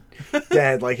knocked him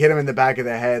dead, like hit him in the back of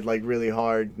the head like really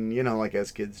hard, and you know, like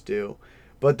as kids do.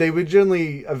 But they would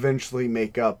generally eventually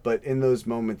make up, but in those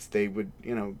moments they would,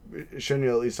 you know, Shinya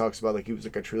at least talks about like he was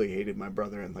like, I truly hated my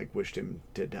brother and like wished him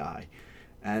to die.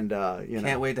 And you know,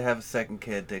 can't wait to have a second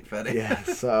kid, Dick Fetty. Yeah,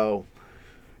 so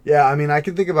yeah, I mean, I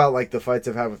can think about like the fights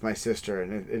I've had with my sister,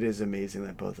 and it is amazing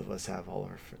that both of us have all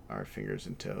our fingers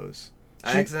and toes.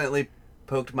 I accidentally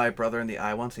poked my brother in the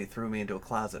eye once. He threw me into a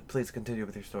closet. Please continue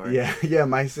with your story. Yeah,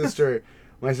 my sister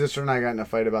and I got in a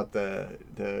fight about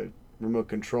the remote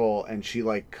control, and she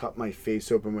like cut my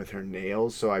face open with her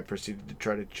nails, so I proceeded to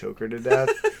try to choke her to death.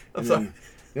 I'm sorry.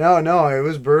 No, it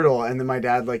was brutal. And then my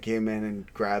dad like came in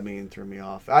and grabbed me and threw me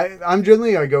off. I'm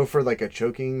generally, I go for like a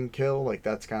choking kill, like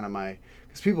that's kind of my...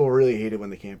 Because people really hate it when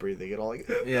they can't breathe. They get all like...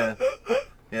 Yeah,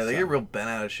 they get real bent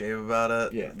out of shape about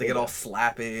it. Yeah, they get all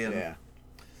slappy. And yeah.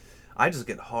 I just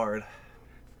get hard.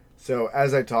 So,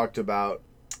 as I talked about,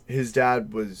 his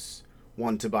dad was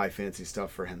one to buy fancy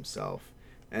stuff for himself.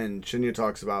 And Shinya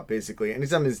talks about basically,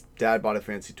 anytime his dad bought a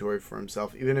fancy toy for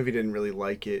himself, even if he didn't really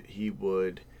like it, he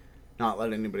would not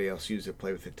let anybody else use it,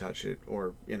 play with it, touch it,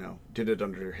 or, you know, did it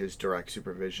under his direct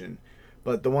supervision.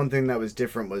 But the one thing that was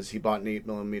different was he bought an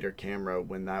 8mm camera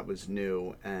when that was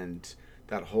new, and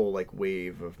that whole like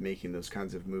wave of making those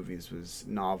kinds of movies was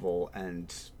novel,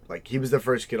 and like he was the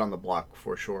first kid on the block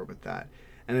for sure with that.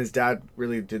 And his dad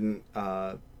really didn't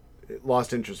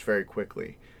lost interest very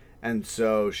quickly, and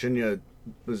so Shinya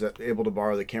was able to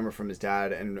borrow the camera from his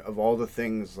dad, and of all the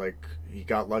things, like he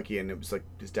got lucky, and it was like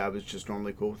his dad was just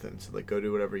normally cool with it, and so like, go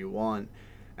do whatever you want.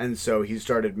 And so he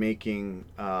started making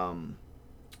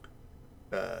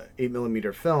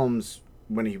 8mm films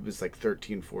when he was like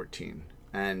 13, 14.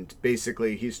 And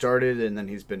basically he started, and then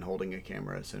he's been holding a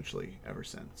camera essentially ever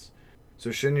since.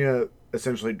 So Shinya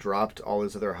essentially dropped all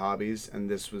his other hobbies, and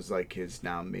this was like his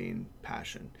now main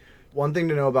passion. One thing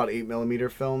to know about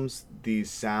 8mm films, the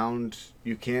sound,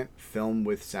 you can't film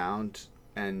with sound,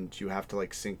 and you have to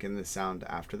like sync in the sound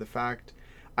after the fact.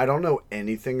 I don't know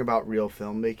anything about real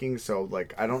filmmaking, so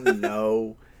like I don't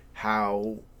know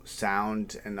how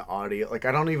sound and audio, like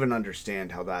I don't even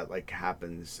understand how that like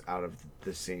happens out of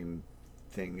the same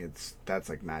thing. That's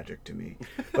like magic to me.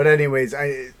 But anyways,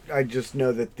 I just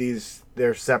know that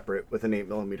they're separate with an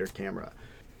 8mm camera.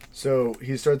 So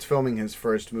he starts filming his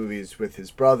first movies with his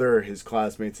brother, his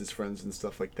classmates, his friends, and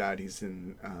stuff like that. He's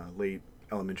in late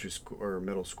elementary school or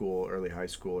middle school, early high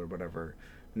school, or whatever,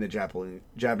 in the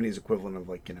Japanese equivalent of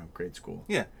like, you know, grade school.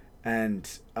 Yeah. And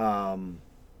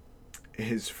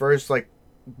his first like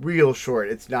real short,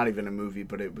 it's not even a movie,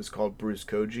 but it was called Bruce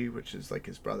Koji, which is like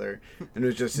his brother, and it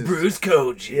was just his, Bruce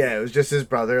Koji. Yeah, it was just his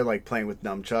brother like playing with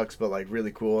nunchucks, but like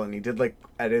really cool. And he did like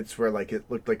edits where like it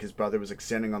looked like his brother was like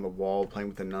standing on the wall playing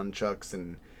with the nunchucks,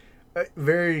 and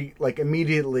very like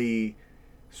immediately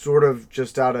sort of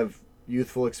just out of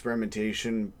youthful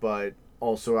experimentation, but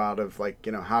also out of like,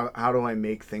 you know, how do I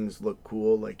make things look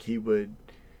cool. Like he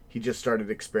just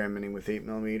started experimenting with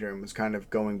 8mm and was kind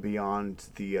of going beyond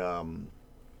the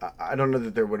I don't know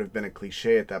that there would have been a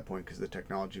cliche at that point because the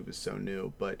technology was so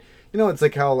new. But you know, it's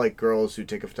like how like girls who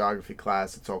take a photography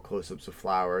class, it's all close-ups of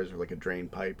flowers or like a drain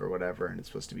pipe or whatever, and it's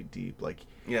supposed to be deep. Like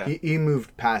Yeah. he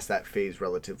moved past that phase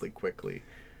relatively quickly.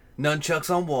 Nunchucks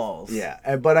on walls.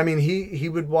 Yeah, but I mean, he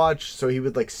would watch, so he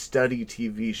would like study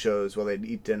TV shows while they'd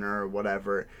eat dinner or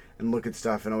whatever, and look at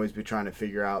stuff and always be trying to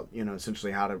figure out, you know,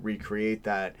 essentially how to recreate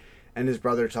that. And his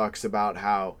brother talks about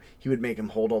how he would make him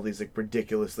hold all these like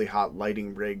ridiculously hot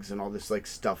lighting rigs and all this like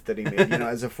stuff that he made, you know,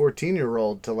 as a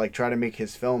 14-year-old to like try to make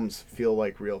his films feel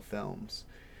like real films.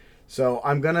 So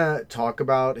I'm gonna talk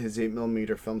about his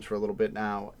 8mm films for a little bit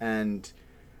now, and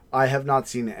I have not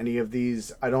seen any of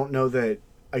these. I don't know that.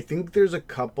 I think there's a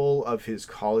couple of his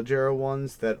college era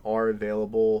ones that are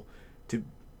available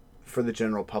for the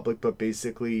general public, but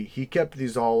basically he kept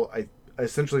these all, I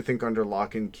essentially think, under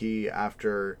lock and key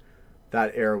after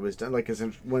that era was done. Like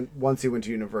once he went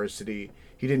to university,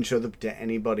 he didn't show them to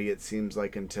anybody, it seems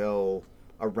like, until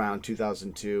around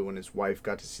 2002 when his wife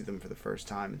got to see them for the first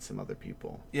time and some other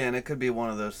people. Yeah, and it could be one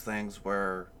of those things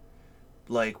where,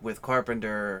 like with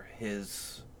Carpenter,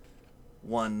 his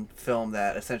one film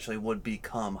that essentially would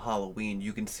become Halloween,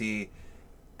 you can see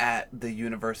at the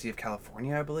University of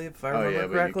California, I believe, if I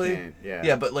remember correctly. But you can't, yeah.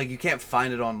 Yeah, but like you can't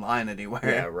find it online anywhere.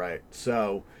 Yeah, right.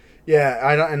 So, yeah,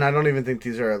 I don't even think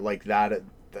these are like that.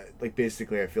 Like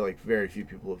basically, I feel like very few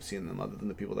people have seen them other than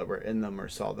the people that were in them or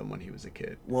saw them when he was a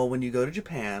kid. Well, when you go to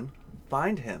Japan,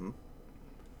 find him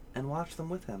and watch them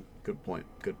with him. Good point.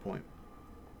 Good point.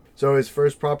 So his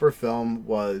first proper film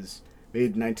was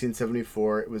made in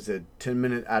 1974. It was a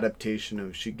 10-minute adaptation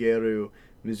of Shigeru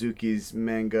Mizuki's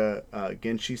manga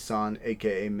Genshi-san,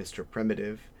 aka Mr.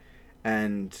 Primitive.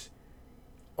 And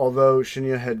although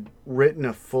Shinya had written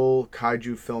a full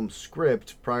kaiju film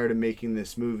script prior to making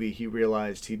this movie, he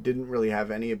realized he didn't really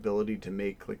have any ability to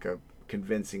make like a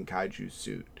convincing kaiju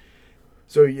suit.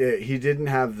 So yeah, he didn't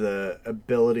have the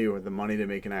ability or the money to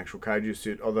make an actual kaiju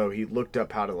suit, although he looked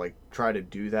up how to like try to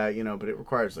do that, you know, but it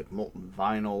requires like molten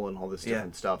vinyl and all this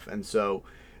different stuff. And so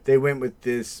he went with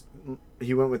this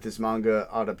manga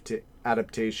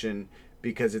adaptation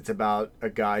because it's about a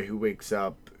guy who wakes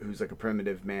up who's like a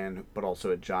primitive man but also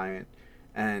a giant,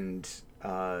 and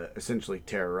essentially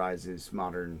terrorizes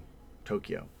modern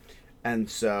Tokyo. And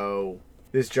so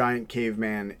this giant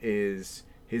caveman is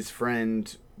his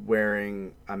friend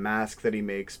wearing a mask that he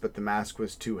makes, but the mask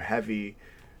was too heavy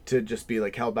to just be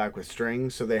like held back with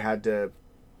strings, so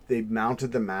they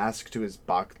mounted the mask to his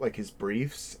like his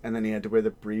briefs, and then he had to wear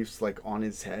the briefs like on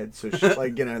his head, so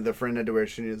like, you know, the friend had to wear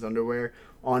Shinya's underwear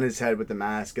on his head with the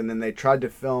mask. And then he tried to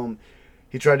film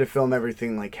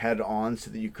everything like head on so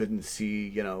that you couldn't see,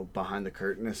 you know, behind the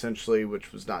curtain essentially,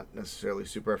 which was not necessarily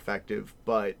super effective.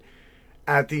 But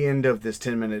at the end of this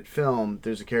 10-minute film,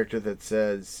 there's a character that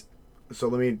says, so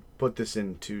let me put this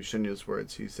into Shinya's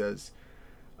words. He says,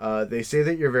 they say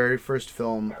that your very first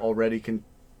film already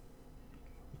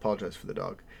apologize for the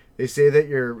dog. They say that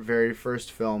your very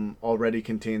first film already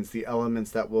contains the elements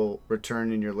that will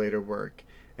return in your later work.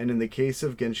 And in the case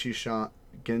of Genshi-san,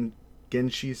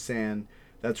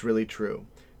 that's really true.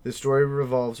 The story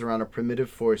revolves around a primitive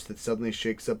force that suddenly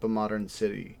shakes up a modern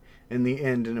city. In the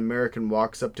end, an American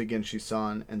walks up to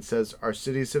Genshi-san and says, "Our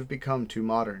cities have become too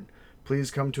modern.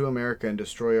 Please come to America and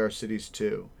destroy our cities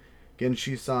too."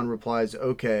 Genshi-san replies,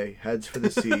 "Okay," heads for the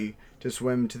sea to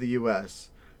swim to the U.S.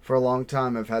 For a long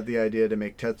time, I've had the idea to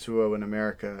make Tetsuo in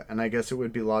America, and I guess it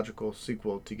would be logical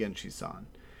sequel to Genshi-san.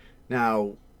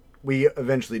 Now, we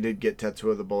eventually did get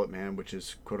Tetsuo the Bullet Man, which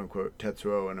is quote-unquote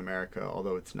Tetsuo in America,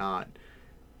 although it's not.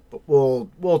 But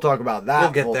we'll talk about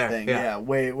that whole thing. Yeah,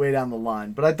 way down the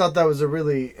line. But I thought that was a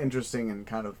really interesting and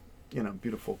kind of, you know,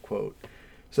 beautiful quote.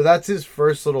 So that's his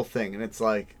first little thing, and it's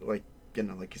like you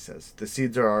know, like he says, the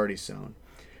seeds are already sown.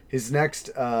 His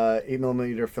next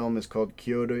 8mm film is called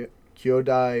Kyodai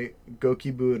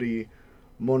Gokiburi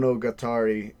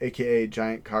Monogatari, aka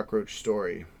Giant Cockroach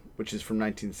Story, which is from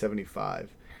 1975.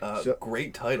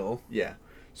 Great title. Yeah.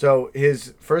 So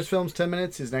his first film's 10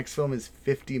 minutes, his next film is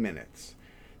 50 minutes.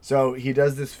 So he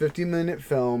does this 50-minute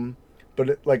film,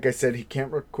 but like I said, he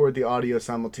can't record the audio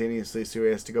simultaneously, so he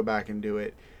has to go back and do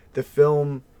it. The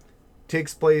film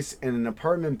takes place in an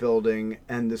apartment building,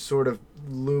 and the sort of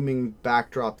looming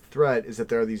backdrop threat is that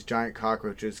there are these giant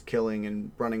cockroaches killing and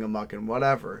running amok and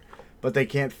whatever. But they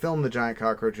can't film the giant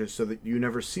cockroaches, so that you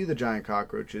never see the giant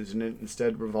cockroaches, and it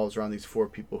instead revolves around these 4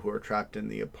 people who are trapped in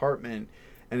the apartment.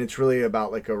 And it's really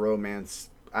about like a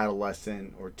romance,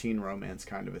 adolescent or teen romance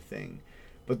kind of a thing.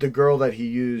 But the girl that he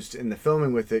used in the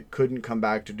filming with it couldn't come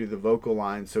back to do the vocal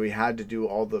lines, so he had to do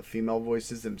all the female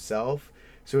voices himself.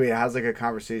 So he has like a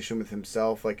conversation with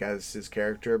himself, like as his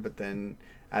character, but then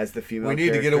as the female We need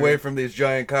to get character. away from these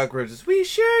giant cockroaches. We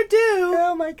sure do.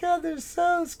 Oh my god, they're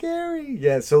so scary.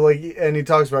 Yeah, so like, and he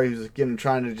talks about he was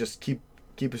trying to just keep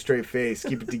a straight face,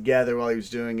 keep it together while he was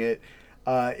doing it.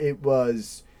 It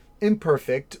was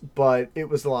imperfect, but it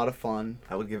was a lot of fun.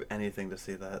 I would give anything to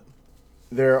see that.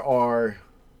 There are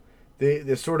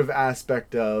the sort of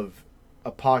aspect of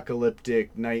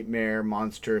apocalyptic nightmare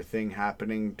monster thing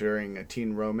happening during a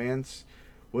teen romance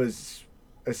was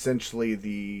essentially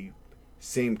the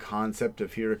same concept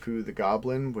of Hiraku the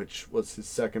Goblin, which was his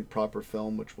second proper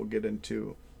film, which we'll get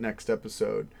into next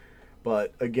episode.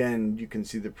 But again, you can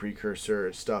see the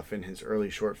precursor stuff in his early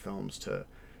short films to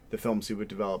the films he would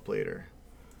develop later.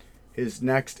 His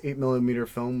next 8mm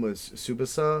film was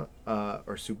Tsubasa,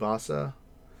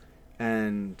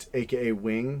 and aka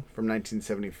Wing from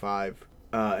 1975.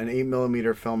 An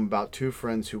 8mm film about two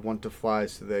friends who want to fly,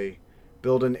 so they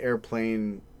build an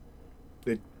airplane.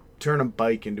 They turn a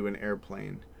bike into an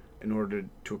airplane in order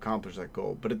to accomplish that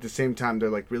goal. But at the same time, they're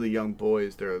like really young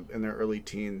boys. They're in their early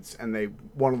teens, and they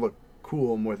want to look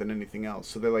cool more than anything else.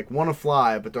 So they like want to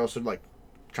fly, but they're also like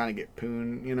trying to get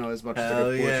poon, as much as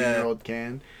like a 14-year-old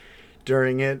can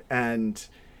during it. And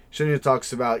Shinya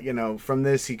talks about, from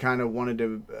this he kind of wanted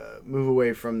to move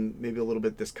away from maybe a little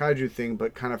bit this kaiju thing,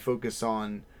 but kind of focus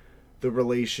on the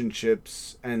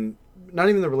relationships, and not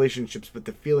even the relationships, but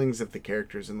the feelings of the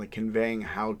characters, and like conveying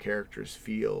how characters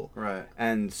feel. Right.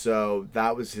 And so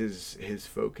that was his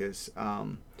focus.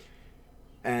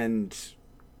 And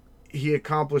he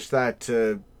accomplished that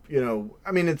to,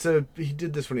 he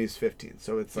did this when he was 15,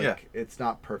 so it's like, it's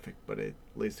not perfect, but it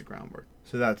lays the groundwork.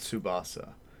 So that's Tsubasa.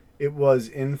 It was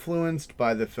influenced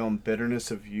by the film Bitterness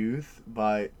of Youth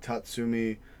by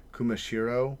Tatsumi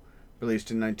Kumashiro, released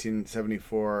in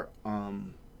 1974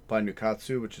 by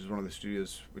Nukatsu, which is one of the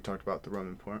studios we talked about, the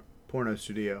Roman porno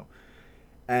studio.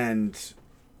 And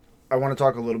I want to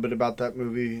talk a little bit about that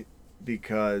movie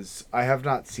because I have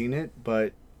not seen it,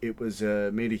 but it was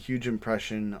made a huge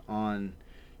impression on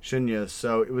Shinya.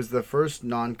 So it was the first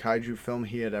non-kaiju film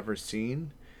he had ever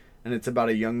seen, and it's about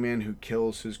a young man who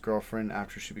kills his girlfriend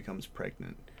after she becomes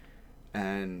pregnant.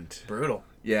 And brutal.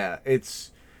 Yeah,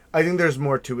 I think there's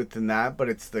more to it than that, but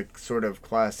it's the sort of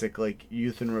classic like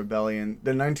youth and rebellion.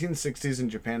 The 1960s in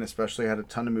Japan especially had a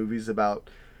ton of movies about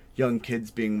young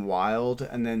kids being wild,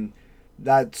 and then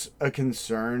that's a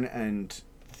concern and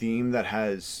theme that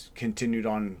has continued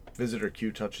on. Visitor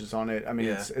Q touches on it. I mean,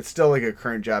 it's still like a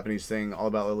current Japanese thing, all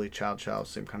about Lily Chow Chow,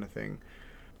 same kind of thing.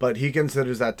 But he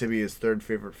considers that to be his third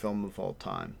favorite film of all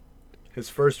time. His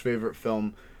first favorite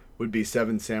film would be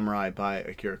Seven Samurai by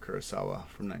Akira Kurosawa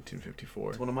from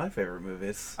 1954. It's one of my favorite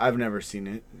movies. I've never seen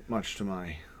it, much to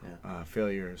my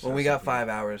failures. When we got 5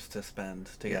 hours to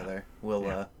spend together,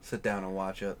 we'll sit down and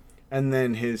watch it. And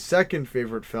then his second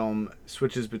favorite film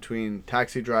switches between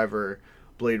Taxi Driver,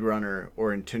 Blade Runner,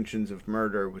 or Intentions of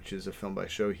Murder, which is a film by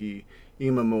Shohei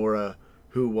Imamura,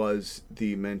 who was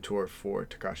the mentor for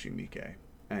Takashi Miike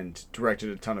and directed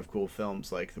a ton of cool films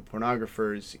like The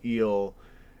Pornographers, Eel,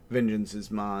 Vengeance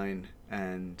is Mine,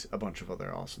 and a bunch of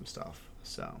other awesome stuff.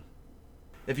 So,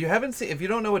 if you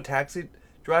don't know what Taxi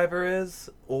Driver is,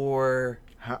 or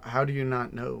how do you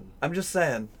not know? I'm just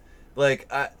saying, like,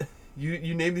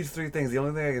 you name these three things. The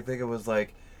only thing I could think of was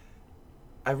like,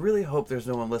 I really hope there's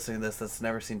no one listening to this that's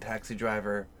never seen Taxi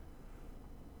Driver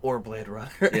or Blade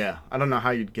Runner. Yeah, I don't know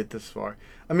how you'd get this far.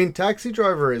 I mean, Taxi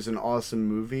Driver is an awesome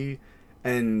movie,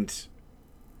 and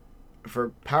for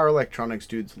power electronics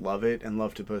dudes love it and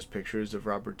love to post pictures of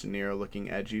Robert De Niro looking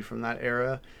edgy from that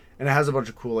era. And it has a bunch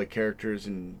of cool like characters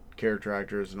and character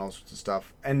actors and all sorts of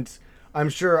stuff. And I'm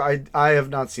sure I have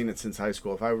not seen it since high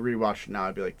school. If I rewatched it now,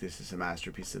 I'd be like, this is a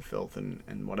masterpiece of filth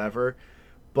and whatever.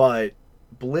 But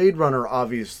Blade Runner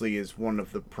obviously is one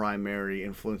of the primary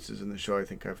influences in the show. I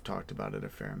think I've talked about it a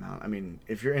fair amount. I mean,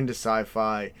 if you're into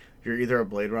sci-fi, you're either a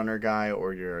Blade Runner guy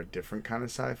or you're a different kind of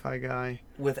sci-fi guy.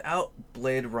 Without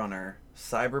Blade Runner,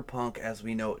 cyberpunk as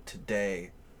we know it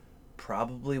today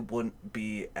probably wouldn't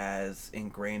be as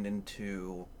ingrained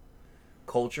into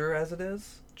culture as it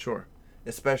is. Sure.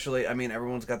 Especially, I mean,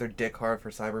 everyone's got their dick hard for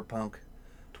Cyberpunk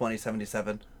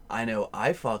 2077. I know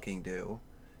I fucking do.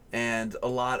 And a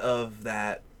lot of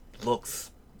that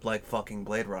looks like fucking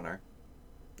Blade Runner.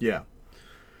 Yeah.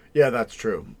 Yeah, that's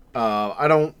true.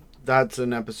 That's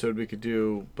an episode we could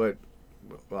do, but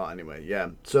well, anyway, yeah.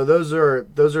 So those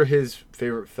are his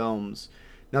favorite films.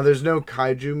 Now there's no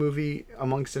kaiju movie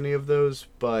amongst any of those,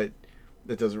 but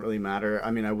that doesn't really matter.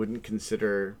 I mean, I wouldn't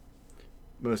consider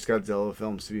most Godzilla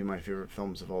films to be my favorite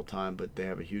films of all time, but they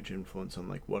have a huge influence on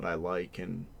like what I like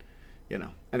and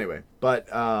anyway. But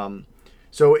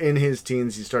So in his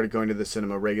teens, he started going to the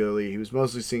cinema regularly. He was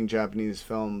mostly seeing Japanese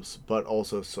films, but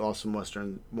also saw some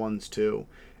Western ones too.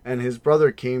 And his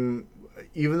brother came,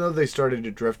 even though they started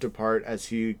to drift apart as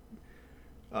he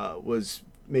was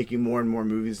making more and more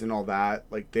movies and all that,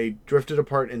 like they drifted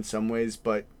apart in some ways,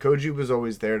 but Koji was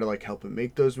always there to like help him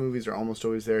make those movies, or almost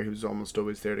always there. He was almost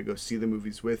always there to go see the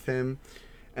movies with him.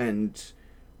 And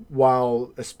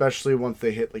while, especially once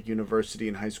they hit like university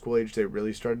and high school age, they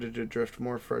really started to drift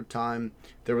more for a time,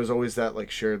 there was always that like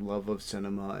shared love of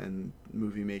cinema and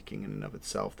movie making in and of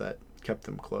itself that kept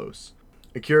them close.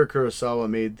 Akira Kurosawa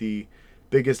made the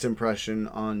biggest impression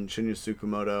on Shinya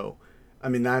Tsukamoto. I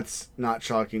mean, that's not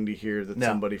shocking to hear that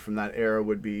somebody from that era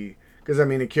would be... Because, I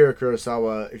mean, Akira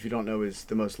Kurosawa, if you don't know, is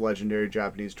the most legendary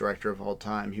Japanese director of all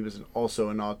time. He was also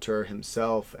an auteur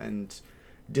himself and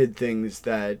did things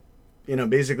that,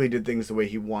 basically did things the way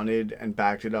he wanted and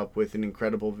backed it up with an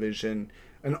incredible vision,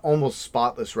 an almost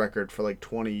spotless record for like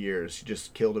 20 years. He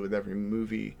just killed it with every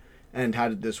movie and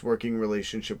had this working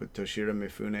relationship with Toshiro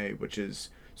Mifune, which is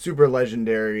super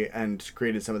legendary and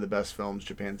created some of the best films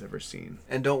Japan's ever seen.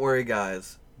 And don't worry,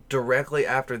 guys. Directly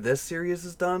after this series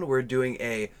is done, we're doing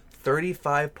a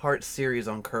 35-part series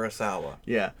on Kurosawa.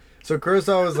 Yeah. So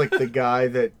Kurosawa is like the guy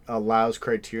that allows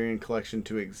Criterion Collection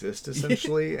to exist,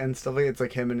 essentially, and stuff like that. It's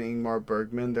like him and Ingmar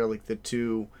Bergman. They're like the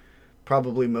two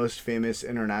probably most famous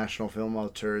international film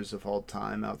auteurs of all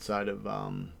time outside of...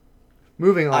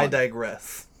 Moving on. I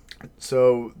digress.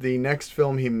 So the next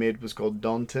film he made was called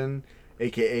Danten,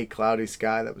 a.k.a. Cloudy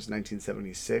Sky. That was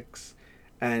 1976.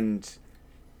 And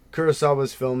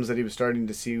Kurosawa's films that he was starting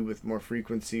to see with more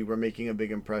frequency were making a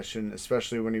big impression,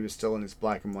 especially when he was still in his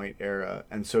black and white era.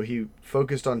 And so he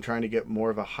focused on trying to get more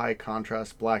of a high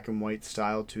contrast black and white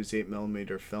style to his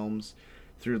 8mm films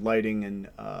through lighting and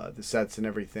the sets and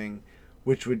everything,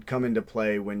 which would come into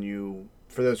play when you...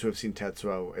 For those who have seen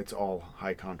Tetsuo, it's all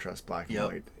high contrast black and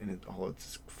white in all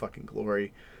its fucking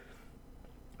glory.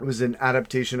 It was an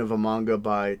adaptation of a manga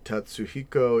by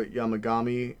Tatsuhiko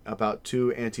Yamagami about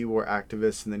two anti-war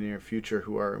activists in the near future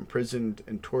who are imprisoned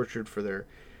and tortured for their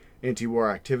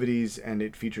anti-war activities, and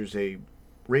it features a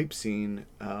rape scene,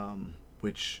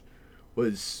 which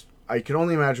was, I can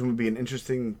only imagine, would be an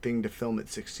interesting thing to film at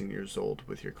 16 years old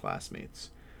with your classmates.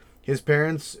 His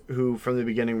parents, who from the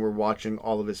beginning were watching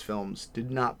all of his films,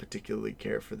 did not particularly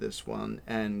care for this one,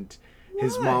 and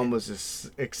his mom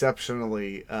was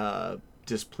exceptionally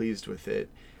displeased with it.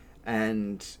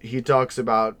 And he talks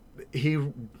about he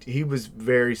was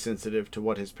very sensitive to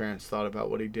what his parents thought about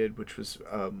what he did, which was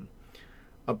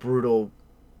a brutal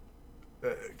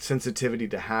sensitivity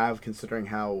to have, considering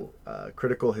how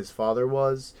critical his father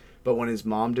was. But when his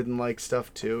mom didn't like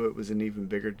stuff too, it was an even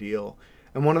bigger deal.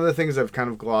 And one of the things I've kind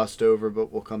of glossed over,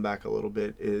 but we'll come back a little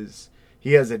bit, is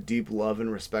he has a deep love and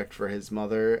respect for his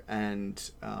mother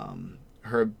and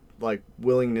her like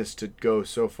willingness to go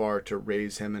so far to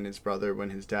raise him and his brother when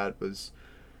his dad was,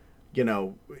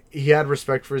 he had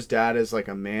respect for his dad as like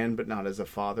a man, but not as a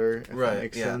father, if that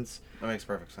makes sense. That makes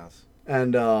perfect sense.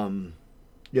 And,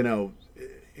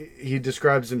 he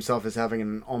describes himself as having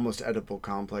an almost Oedipal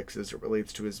complex as it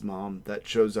relates to his mom that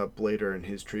shows up later in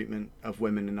his treatment of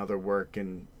women in other work,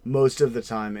 and most of the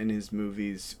time in his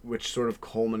movies, which sort of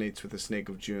culminates with The Snake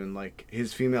of June. Like,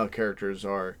 his female characters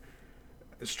are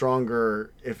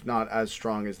stronger, if not as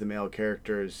strong as the male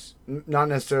characters, not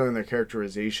necessarily in their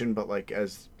characterization, but like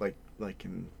as like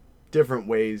in different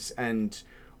ways, and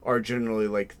are generally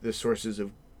like the sources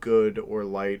of good or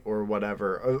light or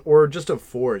whatever, or just a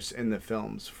force in the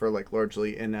films for like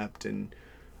largely inept and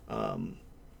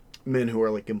men who are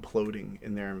like imploding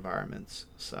in their environments.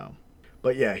 So,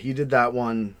 but yeah, he did that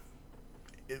one.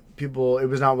 It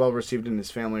was not well received in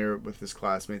his family or with his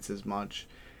classmates as much.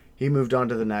 He moved on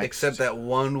to the next. Except that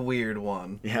one weird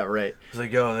one. Yeah, right. It's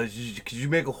like, yo, could you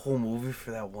make a whole movie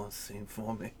for that one scene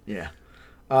for me? Yeah.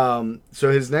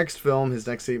 So his next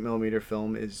 8mm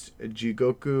film, is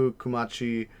Jigoku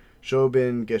Kumachi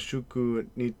Shobin Geshuku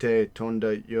Nite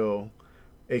Tonda Yo,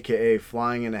 a.k.a.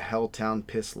 Flying in a Helltown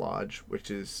Piss Lodge, which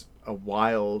is a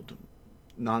wild,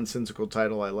 nonsensical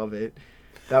title. I love it.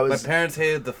 My parents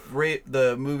hated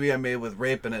the movie I made with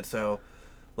rape in it, so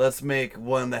let's make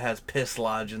one that has Piss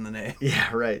Lodge in the name.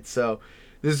 Yeah, right. So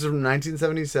this is from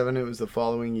 1977. It was the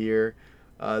following year.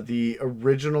 The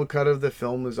original cut of the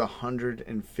film was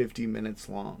 150 minutes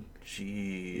long.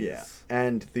 Jeez. Yeah.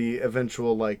 And the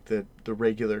eventual, like, the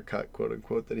regular cut, quote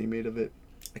unquote, that he made of it,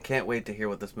 I can't wait to hear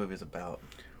what this movie's about,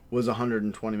 was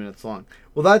 120 minutes long.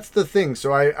 Well, that's the thing.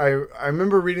 So I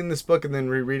remember reading this book and then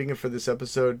rereading it for this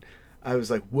episode. I was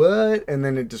like, what? And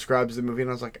then it describes the movie and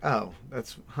I was like, oh,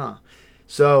 that's, huh.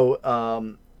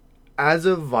 So, as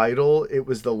of Vital, it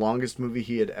was the longest movie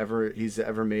he's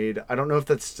ever made. I don't know if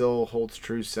that still holds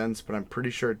true since, but I'm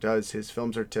pretty sure it does. His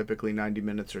films are typically 90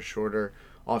 minutes or shorter,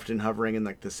 often hovering in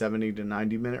like the 70 to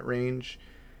 90 minute range.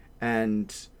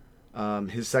 And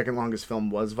his second longest film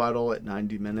was Vital at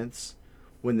 90 minutes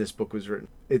when this book was written.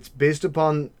 It's based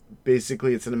upon,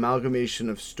 basically, it's an amalgamation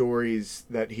of stories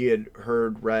that he had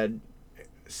heard, read,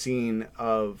 seen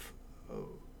of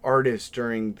artists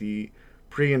during the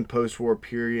pre and post-war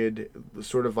period,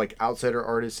 sort of like outsider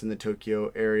artists in the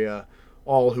Tokyo area,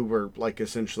 all who were like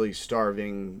essentially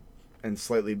starving and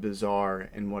slightly bizarre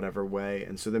in whatever way.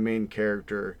 And so the main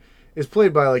character is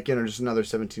played by like, just another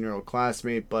 17-year-old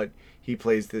classmate, but he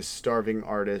plays this starving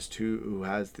artist who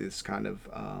has this kind of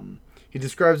he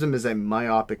describes him as a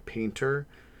myopic painter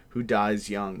who dies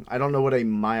young. I don't know what a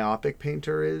myopic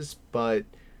painter is, but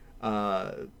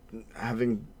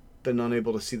having been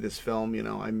unable to see this film,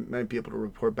 I might be able to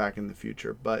report back in the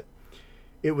future. But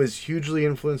it was hugely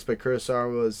influenced by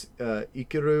Kurosawa's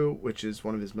Ikiru, which is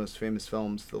one of his most famous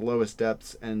films, The Lowest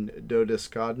Depths and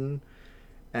Dodeskaden.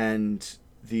 And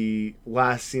the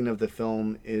last scene of the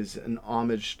film is an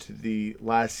homage to the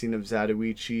last scene of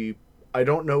Zatoichi. I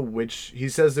don't know which. He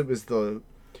says it was an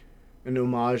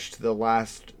homage to the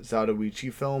last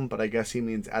Zatoichi film, but I guess he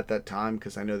means at that time,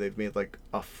 because I know they've made like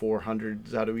 400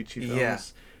 Zatoichi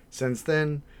films since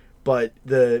then. But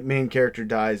the main character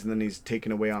dies, and then he's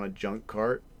taken away on a junk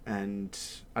cart. And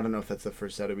I don't know if that's the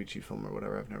first Zatoichi film or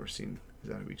whatever. I've never seen a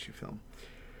Zatoichi film.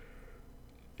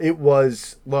 It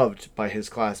was loved by his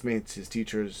classmates, his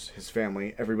teachers, his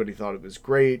family. Everybody thought it was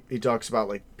great. He talks about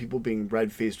like people being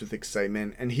red-faced with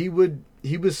excitement, and he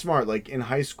was smart. Like in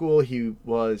high school, he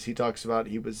talks about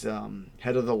he was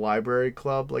head of the library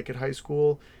club like at high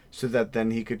school, so that then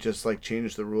he could just like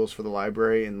change the rules for the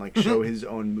library and like show his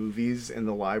own movies in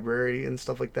the library and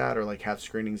stuff like that, or like have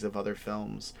screenings of other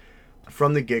films.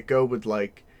 From the get-go, would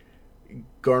like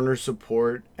garner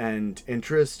support and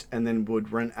interest, and then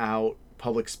would rent out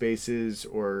public spaces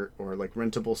or like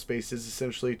rentable spaces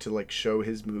essentially to like show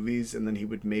his movies, and then he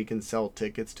would make and sell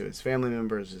tickets to his family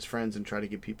members, his friends, and try to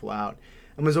get people out,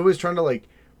 and was always trying to like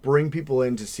bring people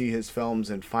in to see his films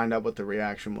and find out what the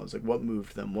reaction was, like what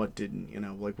moved them, what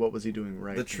didn't, like what was he doing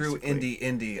right. The true basically.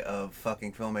 indie of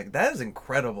fucking filmmaking. That is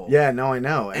incredible. Yeah, no, I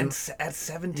know. And at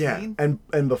 17? Yeah,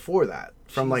 and before that,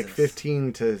 from like Jesus.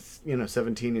 15 to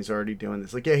 17, he's already doing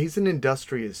this. Like, yeah, he's an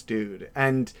industrious dude,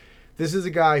 and this is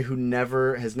a guy who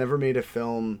has never made a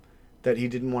film that he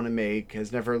didn't want to make.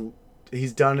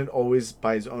 He's done it always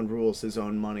by his own rules, his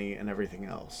own money, and everything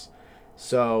else.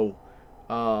 So,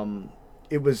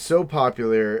 it was so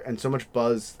popular and so much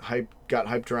buzz got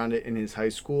hyped around it in his high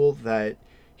school that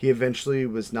he eventually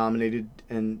was nominated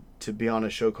to be on a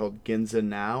show called Ginza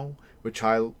Now, which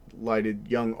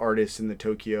highlighted young artists in the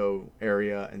Tokyo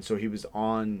area, and so he was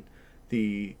on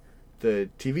the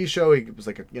TV show. He was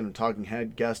like a talking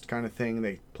head guest kind of thing.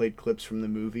 They played clips from the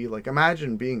movie. Like,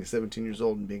 imagine being 17 years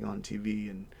old and being on TV,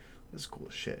 and this is cool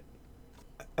as shit.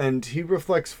 And he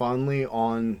reflects fondly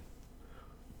to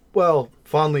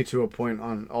a point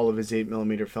on all of his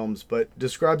 8mm films, but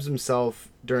describes himself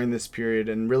during this period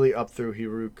and really up through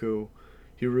Hiruko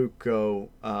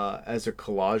as a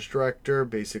collage director,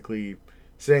 basically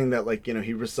saying that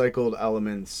he recycled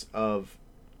elements of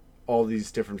all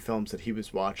these different films that he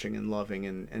was watching and loving,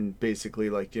 and basically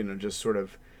just sort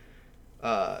of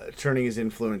turning his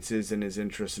influences and his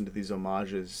interest into these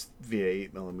homages via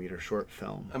 8mm short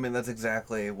film. I mean, that's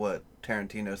exactly what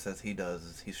Tarantino says he does,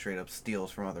 is he straight up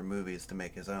steals from other movies to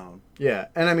make his own. Yeah,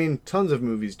 and I mean, tons of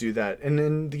movies do that. And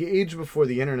in the age before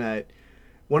the internet,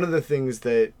 one of the things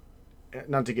that,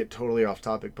 not to get totally off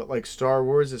topic, but like Star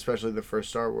Wars, especially the first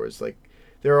Star Wars, like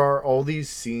there are all these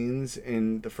scenes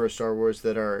in the first Star Wars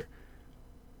that are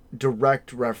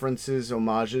direct references,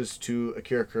 homages to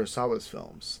Akira Kurosawa's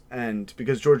films. And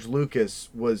because George Lucas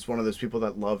was one of those people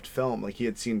that loved film, like he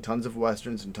had seen tons of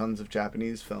Westerns and tons of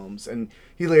Japanese films, and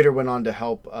he later went on to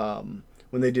help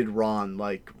when they did Ron,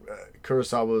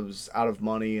 Kurosawa was out of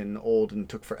money and old and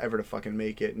took forever to fucking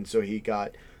make it, and so he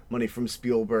got money from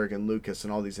Spielberg and Lucas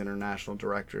and all these international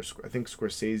directors. I think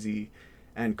Scorsese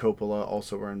and Coppola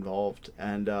also were involved.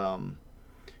 And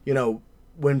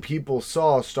when people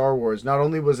saw Star Wars, not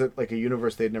only was it like a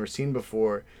universe they'd never seen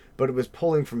before, but it was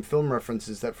pulling from film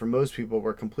references that for most people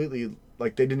were completely,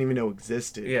 like, they didn't even know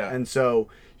existed. Yeah. And so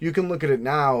you can look at it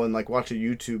now and watch a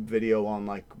YouTube video on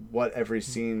what every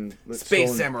scene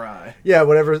Space Samurai. Yeah,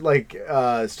 whatever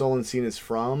stolen scene is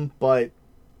from, but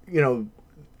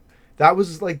that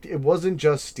was it wasn't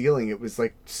just stealing, it was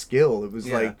skill. It was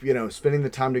spending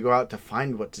the time to go out to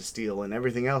find what to steal and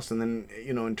everything else, and then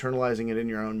internalizing it in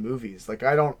your own movies. I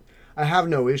I have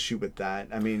no issue with that.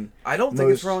 I mean, I don't think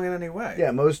it's wrong in any way.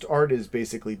 Yeah, most art is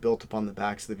basically built upon the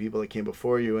backs of the people that came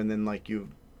before you, and then like you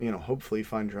hopefully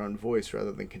find your own voice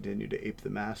rather than continue to ape the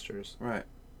masters. Right.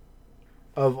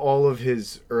 Of all of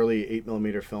his early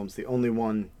 8mm films, the only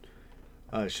one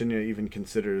Shinya even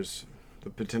considers the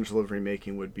potential of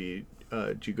remaking would be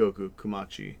Jigoku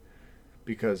Kumachi,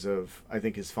 because of, I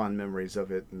think, his fond memories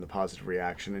of it and the positive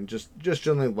reaction and just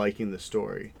generally liking the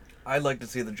story. I'd like to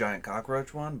see the giant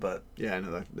cockroach one, but... Yeah, I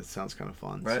know, that sounds kind of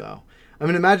fun. Right. So, I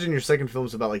mean, imagine your second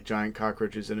film's about, like, giant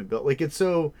cockroaches in a build. Like, it's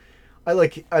so...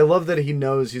 I love that he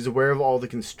knows, he's aware of all the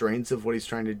constraints of what he's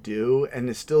trying to do, and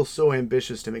is still so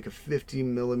ambitious to make a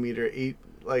 50mm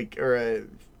a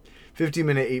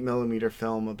 50-minute 8mm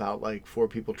film about, like, 4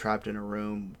 people trapped in a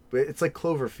room. It's like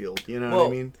Cloverfield, you know what I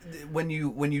mean? When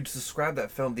you described that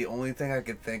film, the only thing I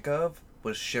could think of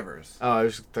was Shivers. Oh, I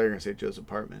thought you were going to say Joe's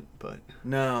Apartment, but...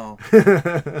 No.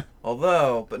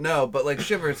 But like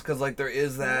Shivers, because like there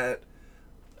is that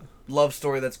love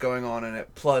story that's going on in it,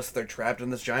 plus they're trapped in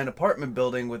this giant apartment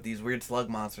building with these weird slug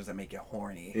monsters that make you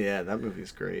horny. Yeah, that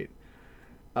movie's great.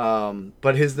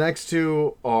 But his next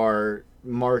two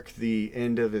mark the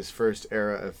end of his first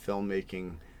era of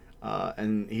filmmaking,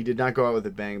 and he did not go out with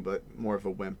a bang, but more of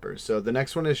a whimper. So the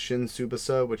next one is Shin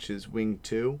Tsubasa, which is Wing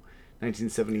 2.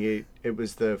 1978. It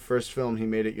was the first film he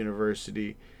made at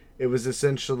university. It was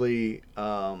essentially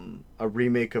a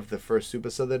remake of the first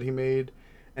Tsubasa that he made,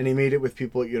 and he made it with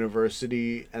people at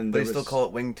university. And but you still call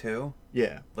it Wing 2?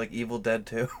 Yeah. Like Evil Dead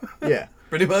 2? Yeah.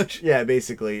 Pretty much? Yeah,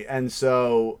 basically. And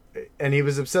he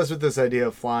was obsessed with this idea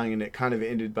of flying, and it kind of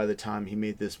ended by the time he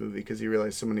made this movie because he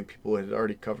realized so many people had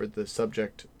already covered the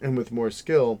subject and with more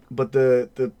skill. But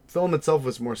the film itself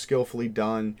was more skillfully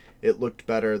done. It looked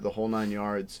better, the whole 9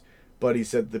 yards. But he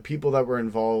said the people that were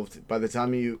involved, by the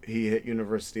time he hit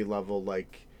university level,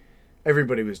 like,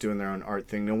 everybody was doing their own art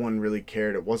thing. No one really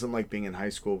cared. It wasn't like being in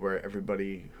high school where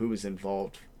everybody who was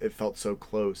involved, it felt so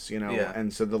close, you know? Yeah.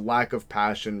 And so the lack of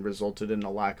passion resulted in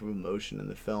a lack of emotion in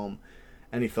the film.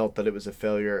 And he felt that it was a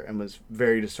failure and was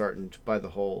very disheartened by the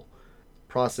whole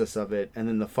process of it. And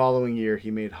then the following year,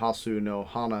 he made Hasu no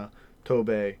Hana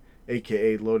Tobe,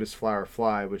 a.k.a. Lotus Flower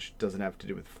Fly, which doesn't have to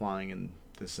do with flying in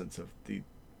the sense of the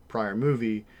prior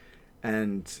movie,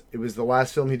 and it was the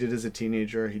last film he did as a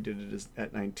teenager. He did it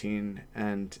at 19,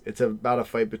 and it's about a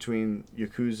fight between a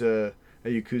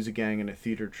Yakuza gang and a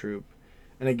theater troupe.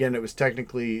 And again, it was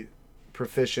technically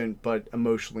proficient but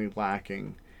emotionally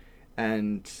lacking,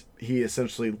 and he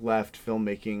essentially left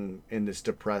filmmaking in this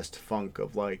depressed funk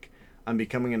of like, I'm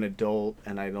becoming an adult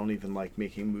and I don't even like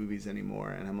making movies anymore,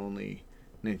 and I'm only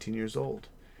 19 years old.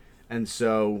 And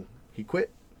so he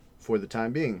quit for the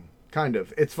time being. Kind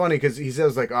of. It's funny because he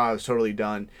says like, I was totally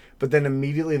done. But then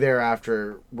immediately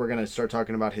thereafter, we're going to start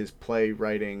talking about his play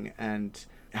writing and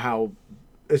how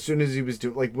as soon as he was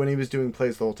doing, like when he was doing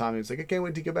plays the whole time, he was like, I can't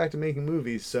wait to get back to making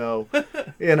movies. So,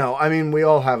 I mean, we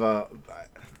all have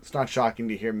it's not shocking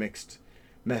to hear mixed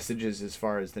messages as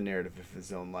far as the narrative of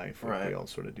his own life. Right. We all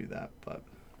sort of do that. But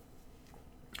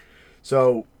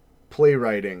so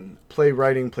playwriting, play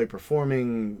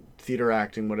performing, theater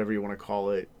acting, whatever you want to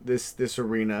call it, this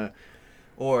arena,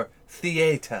 or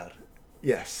theater.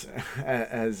 Yes,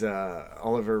 as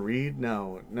Oliver Reed,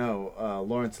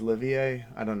 Laurence Olivier,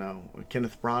 I don't know,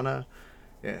 Kenneth Branagh,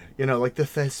 yeah, like the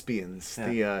thespians,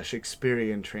 the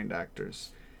Shakespearean trained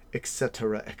actors,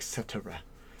 etc., etc.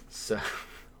 So,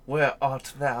 where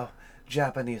art thou,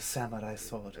 Japanese samurai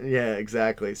sword? Yeah,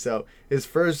 exactly. So his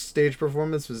first stage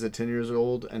performance was at 10 years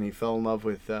old, and he fell in love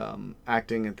with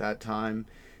acting at that time.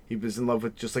 He was in love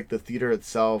with just like the theater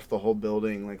itself, the whole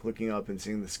building, like looking up and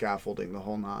seeing the scaffolding, the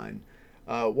whole nine.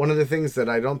 One of the things that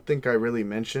I don't think I really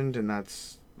mentioned, and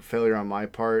that's a failure on my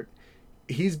part,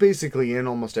 he's basically in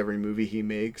almost every movie he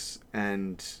makes,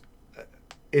 and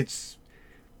it's...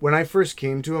 When I first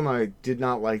came to him, I did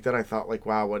not like that. I thought, like,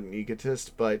 wow, what an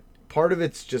egotist, but part of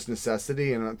it's just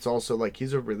necessity, and it's also, like,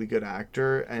 he's a really good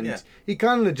actor, and he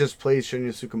kind of just plays Shinya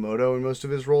Tsukamoto in most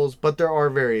of his roles, but there are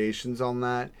variations on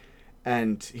that,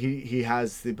 and he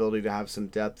has the ability to have some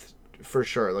depth, for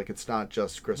sure. Like, it's not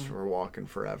just Christopher Walken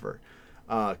forever,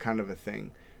 kind of a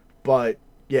thing. But,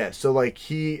 yeah, so, like,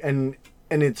 and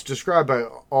it's described by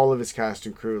all of his cast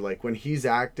and crew, like, when he's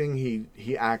acting,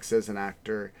 he acts as an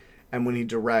actor, and when he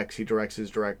directs his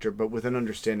director, but with an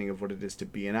understanding of what it is to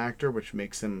be an actor, which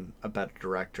makes him a better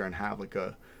director and have, like,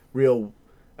 a real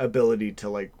ability to,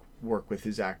 like, work with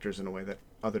his actors in a way that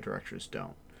other directors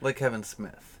don't. Like Kevin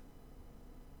Smith.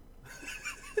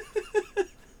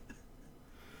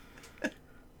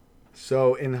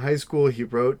 So in high school, he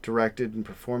wrote, directed, and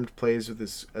performed plays with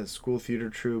a school theater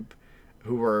troupe.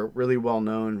 who were really well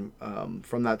known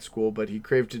from that school, but he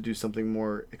craved to do something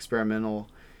more experimental.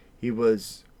 He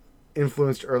was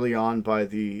influenced early on by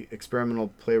the experimental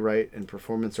playwright and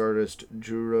performance artist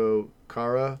Juro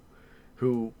Kara,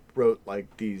 who wrote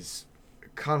like these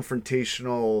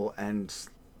confrontational and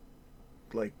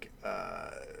like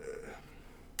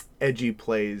edgy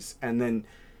plays, and then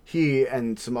he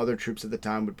and some other troops at the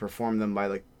time would perform them by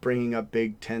like bringing up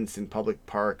big tents in public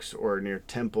parks or near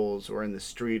temples or in the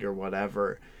street or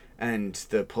whatever, and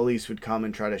the police would come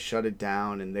and try to shut it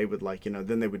down, and they would like,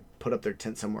 then they would put up their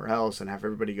tent somewhere else and have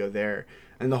everybody go there.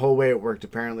 And the whole way it worked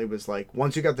apparently was like,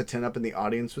 once you got the tent up and the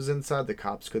audience was inside, the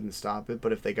cops couldn't stop it,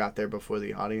 but if they got there before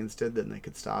the audience did, then they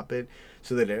could stop it.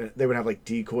 So that they would have like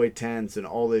decoy tents and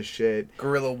all this shit.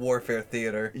 Guerrilla warfare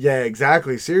theater. Yeah,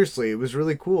 exactly. Seriously, it was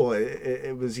really cool.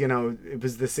 It was, it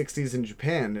was the 60s in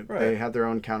Japan. Right. They had their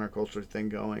own counterculture thing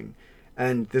going.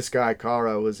 And this guy,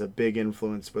 Kara, was a big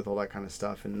influence with all that kind of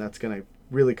stuff. And that's going to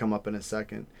really come up in a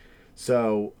second.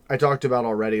 So I talked about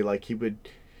already, like he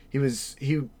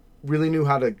really knew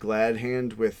how to glad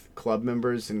hand with club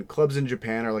members. And clubs in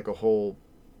Japan are like a whole,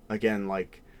 again,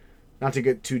 like, not to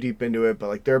get too deep into it, but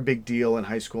like they're a big deal in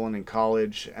high school and in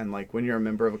college. And like when you're a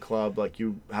member of a club, like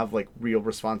you have like real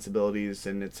responsibilities,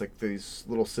 and it's like these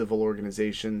little civil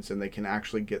organizations, and they can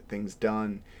actually get things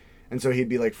done. And so he'd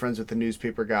be like friends with the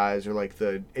newspaper guys or like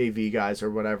the AV guys or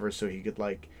whatever, so he could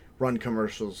like run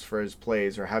commercials for his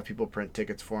plays or have people print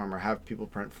tickets for him or have people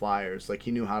print flyers. Like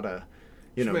he knew how to,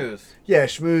 Schmooze. Yeah,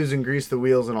 schmooze and grease the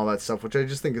wheels and all that stuff, which I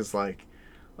just think is like,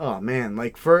 oh man,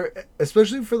 like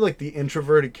especially for like the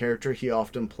introverted character he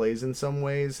often plays in some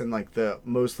ways, and like the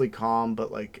mostly calm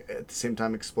but like at the same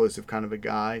time explosive kind of a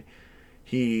guy.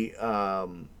 He's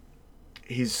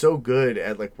so good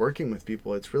at like working with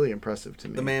people. It's really impressive to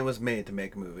me. The man was made to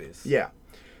make movies. Yeah.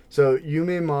 So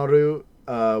Yume Maru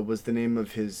was the name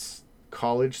of his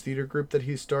college theater group that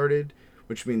he started,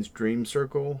 which means Dream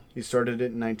Circle. He started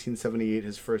it in 1978,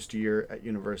 his first year at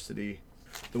university.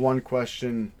 The one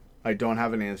question I don't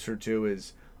have an answer to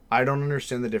is, I don't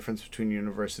understand the difference between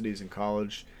universities and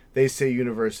college. They say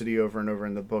university over and over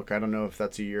in the book. I don't know if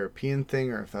that's a European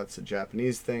thing or if that's a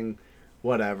Japanese thing.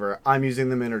 Whatever. I'm using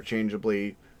them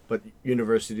interchangeably, but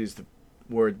university is the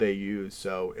word they use.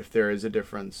 So if there is a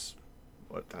difference,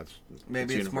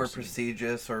 maybe it's more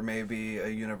prestigious, or maybe a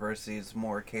university is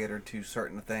more catered to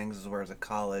certain things, whereas a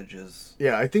college is...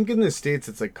 Yeah, I think in the States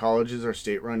it's like colleges are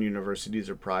state-run, universities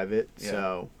are private. Yeah.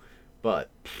 So,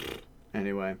 but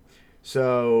anyway.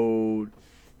 So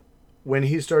when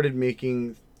he started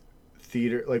making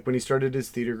theater, like when he started his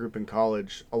theater group in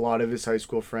college, a lot of his high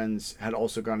school friends had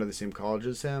also gone to the same college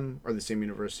as him, or the same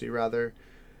university rather.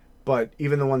 But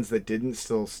even the ones that didn't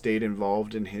still stayed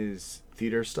involved in his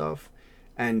theater stuff.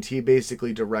 And he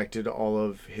basically directed all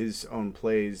of his own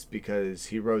plays because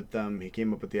he wrote them, he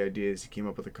came up with the ideas, he came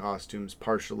up with the costumes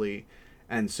partially.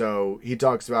 And so he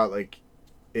talks about like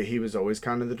he was always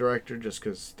kind of the director just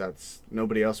because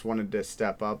nobody else wanted to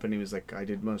step up, and he was like, I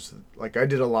did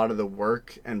a lot of the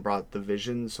work and brought the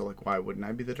vision, so like why wouldn't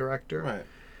I be the director? Right.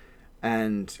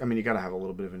 And I mean, you gotta have a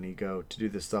little bit of an ego to do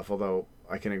this stuff, although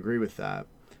I can agree with that.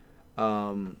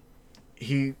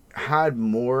 He had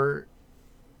more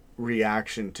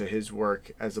reaction to his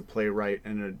work as a playwright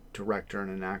and a director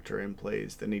and an actor in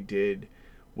plays than he did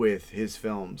with his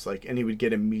films, like, and he would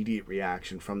get immediate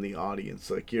reaction from the audience.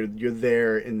 Like you're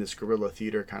there in this guerrilla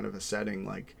theater kind of a setting,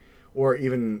 like, or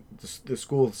even the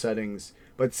school settings,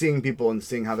 but seeing people and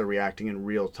seeing how they're reacting in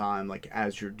real time, like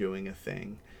as you're doing a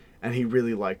thing. And he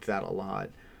really liked that a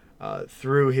lot.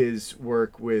 Through his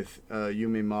work with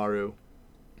Yume Maru,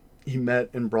 he met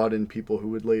and brought in people who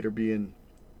would later be in,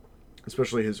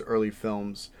 especially his early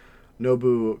films.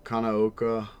 Nobu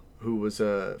Kanaoka, who was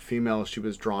a female, she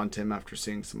was drawn to him after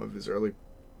seeing some of his early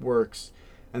works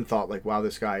and thought like, wow,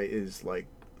 this guy is like,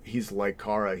 he's like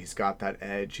Kara, he's got that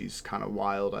edge, he's kind of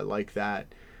wild, I like that.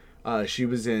 She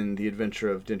was in The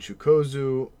Adventure of Denshu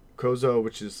Kozo,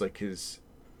 which is like his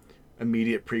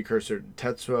immediate precursor to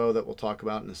Tetsuo that we'll talk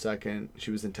about in a second. She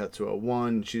was in Tetsuo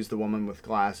 1. She's the woman with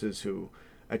glasses who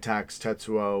attacks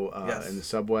Tetsuo Yes. in the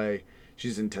subway.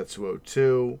 She's in Tetsuo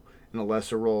 2 in a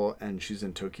lesser role, and she's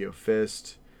in Tokyo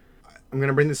Fist. I'm going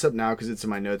to bring this up now because it's in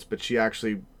my notes, but she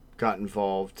actually got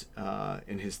involved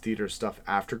in his theater stuff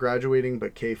after graduating.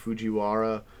 But Kei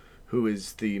Fujiwara, who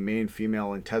is the main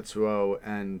female in Tetsuo,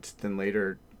 and then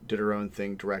later did her own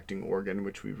thing directing Organ,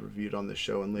 which we reviewed on the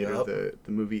show, and later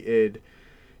the movie Id.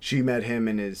 She met him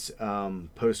in his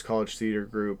post-college theater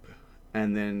group.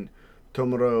 And then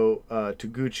Tomuro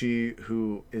Taguchi,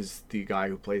 who is the guy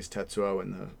who plays Tetsuo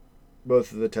in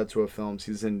both of the Tetsuo films.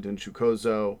 He's in Denshu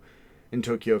Kozo. in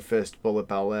Tokyo Fist, Bullet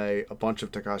Ballet, a bunch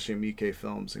of Takashi Miike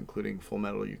films, including Full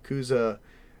Metal Yakuza.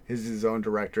 He's his own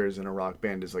director, is in a rock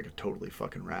band, is like a totally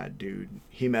fucking rad dude.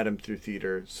 He met him through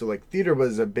theater. So like theater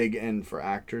was a big in for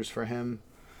actors for him.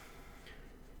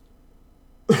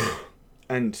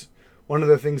 And one of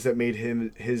the things that made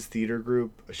his theater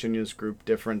group, Shinya's group,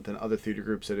 different than other theater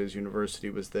groups at his university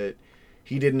was that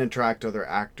he didn't attract other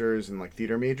actors and like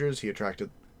theater majors. He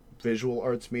attracted visual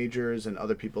arts majors and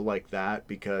other people like that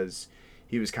because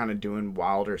he was kind of doing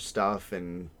wilder stuff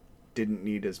and didn't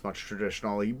need as much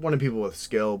traditional. He wanted people with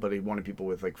skill, but he wanted people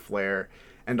with like flair.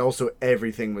 And also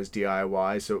everything was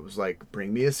DIY, so it was like,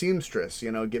 bring me a seamstress,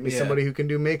 get me somebody who can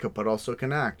do makeup but also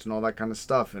can act and all that kind of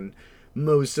stuff. And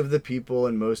most of the people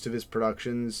in most of his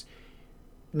productions,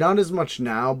 not as much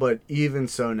now, but even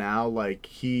so now, like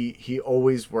he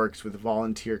always works with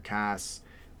volunteer casts,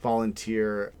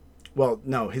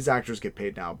 his actors get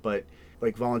paid now, but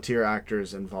like volunteer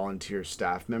actors and volunteer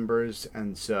staff members,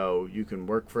 and so you can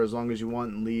work for as long as you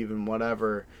want and leave and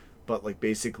whatever. But like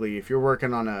basically if you're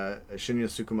working on a Shinya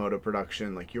Tsukamoto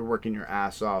production, like you're working your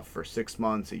ass off for 6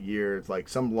 months, a year, like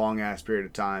some long ass period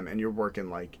of time, and you're working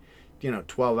like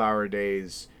 12-hour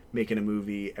days making a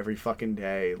movie every fucking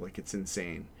day. Like it's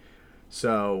insane.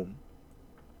 So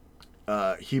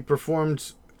he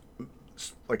performed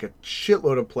like a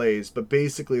shitload of plays, but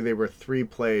basically they were 3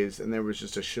 plays and there was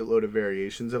just a shitload of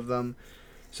variations of them.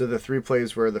 So the 3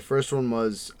 plays were, the first one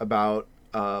was about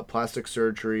plastic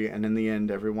surgery, and in the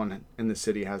end everyone in the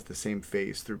city has the same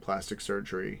face through plastic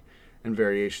surgery, and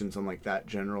variations on like that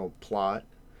general plot.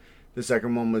 The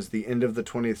second one was the end of the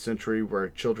 20th century, where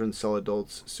children sell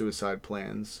adults suicide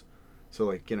plans. So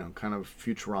like, kind of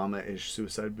Futurama-ish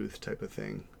suicide booth type of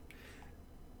thing.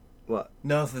 What?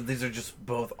 No, these are just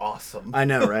both awesome. I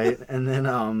know, right? And then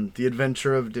The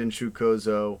Adventure of Denshu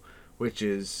Kozo, which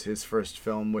is his first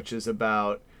film, which is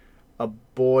about a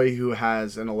boy who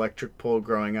has an electric pole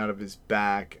growing out of his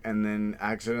back and then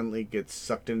accidentally gets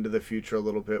sucked into the future a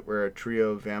little bit, where a trio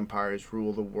of vampires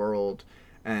rule the world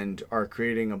and are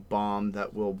creating a bomb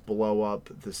that will blow up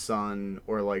the sun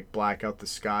or like black out the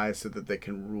sky so that they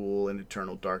can rule in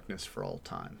eternal darkness for all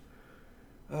time.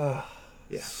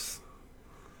 Yes.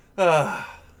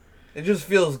 It just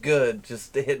feels good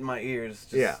just to hit my ears.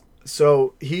 Yeah.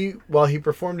 So while he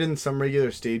performed in some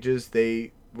regular stages,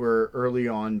 they were early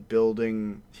on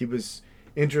building, he was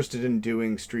interested in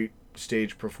doing street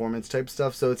stage performance type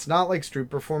stuff. So it's not like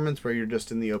street performance where you're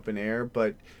just in the open air,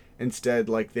 but instead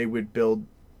like they would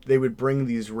bring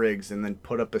these rigs and then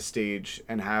put up a stage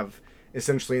and have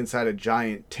essentially inside a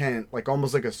giant tent, like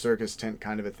almost like a circus tent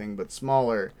kind of a thing, but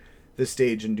smaller, the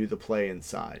stage, and do the play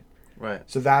inside. Right.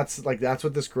 So that's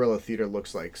what this guerrilla theater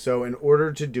looks like. So in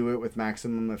order to do it with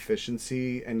maximum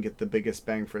efficiency and get the biggest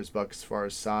bang for his buck as far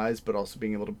as size, but also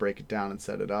being able to break it down and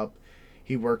set it up,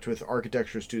 he worked with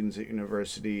architecture students at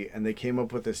university, and they came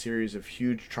up with a series of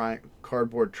huge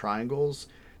cardboard triangles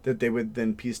that they would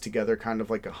then piece together, kind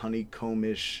of like a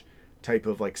honeycomb-ish type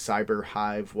of like cyber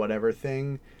hive whatever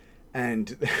thing.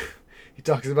 And he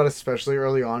talks about, especially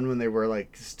early on when they were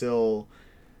like still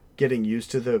getting used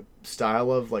to the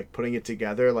style of like putting it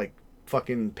together, like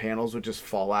fucking panels would just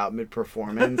fall out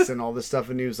mid-performance and all this stuff.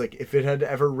 And he was like, if it had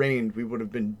ever rained, we would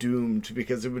have been doomed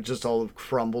because it would just all have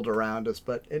crumbled around us.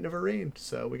 But it never rained,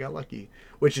 so we got lucky,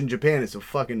 which in Japan is a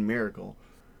fucking miracle.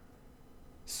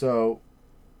 So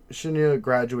Shinya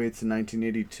graduates in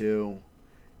 1982,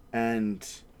 and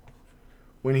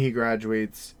when he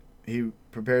graduates, he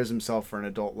prepares himself for an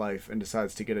adult life and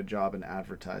decides to get a job in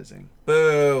advertising.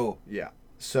 Boo! Yeah.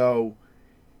 So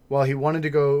while he wanted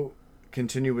to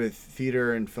continue with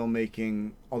theater and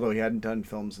filmmaking, although he hadn't done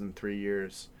films in 3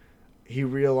 years, he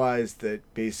realized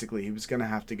that basically he was going to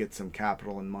have to get some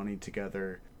capital and money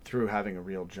together through having a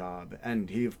real job. And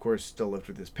he, of course, still lived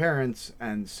with his parents,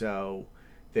 and so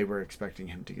they were expecting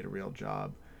him to get a real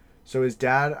job. So his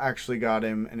dad actually got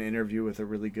him an interview with a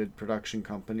really good production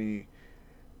company,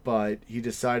 but he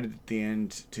decided at the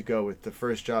end to go with the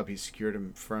first job he secured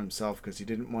him for himself, because he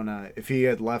didn't want to, if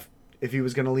he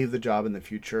was going to leave the job in the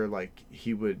future, like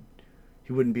he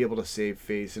wouldn't be able to save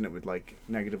face, and it would like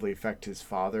negatively affect his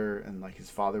father, and like his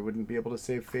father wouldn't be able to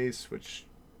save face, which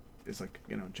is like,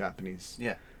 Japanese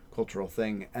cultural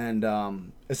thing.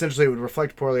 And essentially it would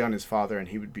reflect poorly on his father, and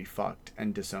he would be fucked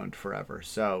and disowned forever.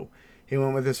 So he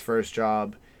went with his first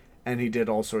job, and he did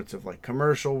all sorts of like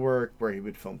commercial work where he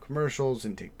would film commercials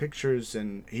and take pictures.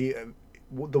 And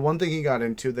the one thing he got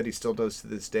into that he still does to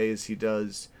this day is he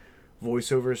does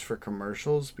voiceovers for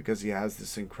commercials, because he has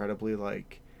this incredibly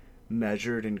like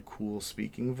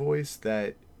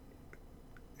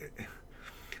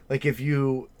like if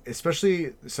you,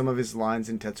 especially some of his lines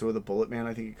in Tetsuo the Bullet Man,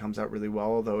 I think it comes out really well.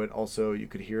 Although it also, you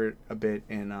could hear it a bit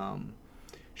in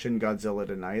Shin Godzilla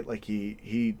Tonight. Like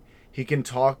he can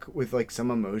talk with like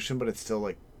some emotion, but it's still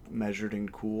like measured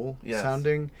and cool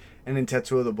sounding. And in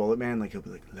Tetsuo the Bullet Man, like he'll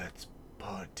be like, "Let's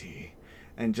party,"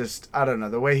 and just, I don't know,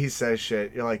 the way he says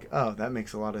shit, you're like, oh, that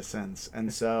makes a lot of sense.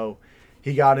 And so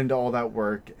he got into all that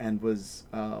work and was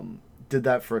did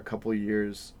that for a couple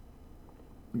years,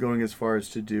 going as far as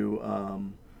to do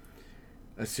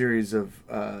a series of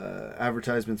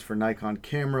advertisements for Nikon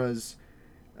cameras,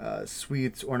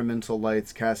 suites, ornamental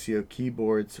lights, Casio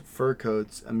keyboards, fur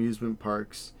coats, amusement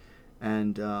parks,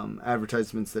 and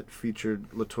advertisements that featured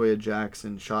LaToya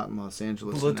Jackson, shot in Los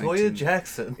Angeles LaToya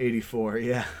Jackson. 84,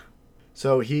 yeah.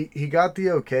 So he got the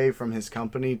okay from his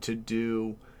company to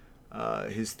do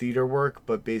his theater work,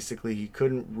 but basically he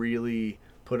couldn't really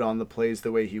put on the plays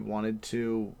the way he wanted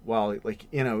to. While, like,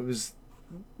 you know, it was,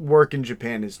 work in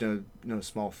Japan is no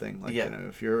small thing. Like, you know,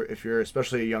 if you're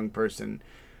especially a young person,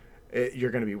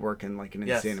 you're going to be working like an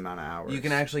insane amount of hours. You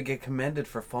can actually get commended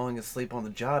for falling asleep on the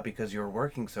job because you were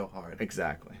working so hard.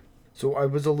 Exactly. So I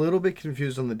was a little bit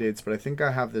confused on the dates, but I think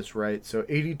I have this right. So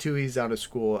 82 he's out of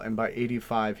school, and by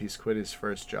 85 he's quit his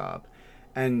first job.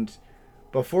 And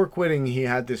before quitting, he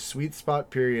had this sweet spot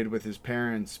period with his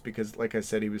parents because, like I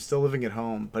said, he was still living at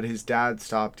home, but his dad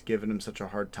stopped giving him such a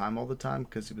hard time all the time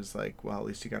because he was like, well, at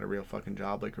least you got a real fucking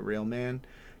job, like a real man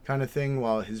kind of thing,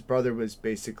 while his brother was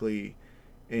basically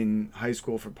in high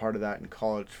school for part of that and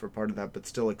college for part of that, but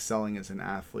still excelling as an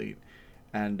athlete.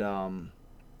 And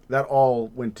that all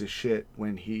went to shit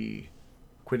when he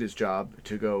quit his job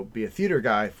to go be a theater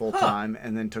guy full time,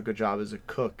 and then took a job as a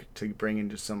cook to bring in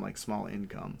just some like small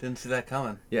income. Didn't see that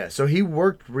coming. Yeah, so he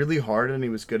worked really hard and he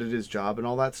was good at his job and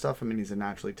all that stuff. I mean, he's a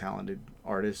naturally talented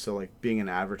artist, so like being in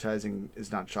advertising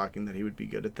is not shocking that he would be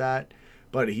good at that.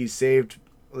 But he saved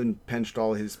and pinched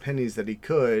all his pennies that he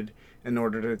could in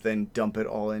order to then dump it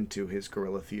all into his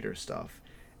guerrilla theater stuff.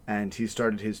 And he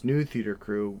started his new theater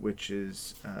crew, which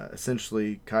is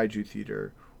essentially kaiju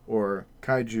theater, or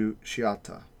kaiju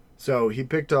shiata. So he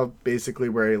picked up basically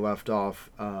where he left off,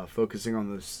 focusing on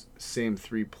those same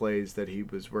 3 plays that he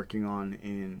was working on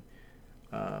in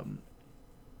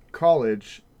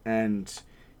college. And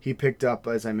he picked up,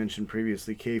 as I mentioned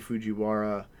previously, Kei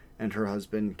Fujiwara and her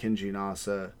husband Kenji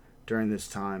Nasa during this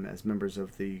time as members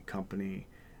of the company.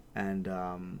 And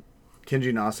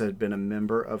Kenji Nasa had been a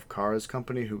member of Kara's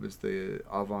company, who was the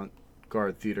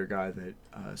avant-garde theater guy that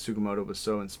Sugimoto was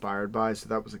so inspired by. So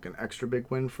that was like an extra big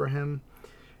win for him.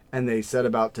 And they set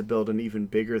about to build an even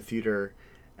bigger theater.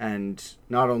 And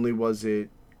not only was it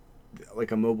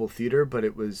like a mobile theater, but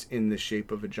it was in the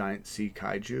shape of a giant sea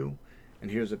kaiju.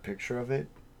 And here's a picture of it.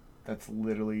 That's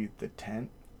literally the tent.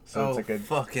 So it's like a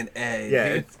fucking A.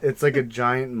 Yeah, dude. it's like a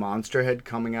giant monster head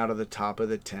coming out of the top of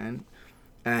the tent.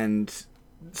 And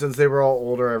since they were all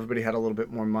older, everybody had a little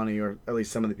bit more money, or at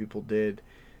least some of the people did.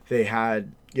 They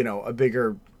had, you know, a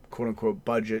bigger quote-unquote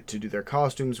budget to do their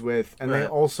costumes with. And they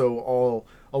also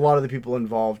a lot of the people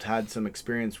involved had some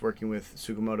experience working with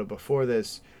Sugimoto before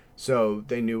this. So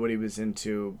they knew what he was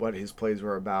into, what his plays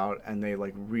were about, and they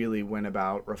like really went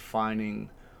about refining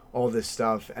all this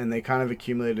stuff. And they kind of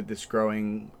accumulated this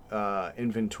growing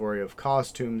inventory of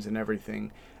costumes and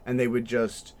everything. And they would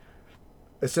just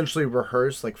essentially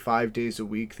rehearse like 5 days a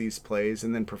week these plays,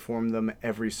 and then perform them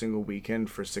every single weekend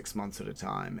for 6 months at a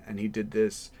time. And he did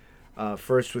this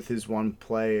first with his one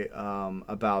play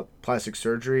about plastic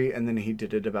surgery, and then he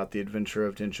did it about the adventure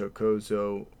of Densho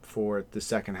Kozo for the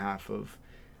second half of,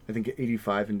 I think,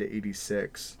 85 into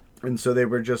 86. And so they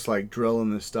were just like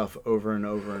drilling this stuff over and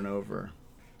over and over.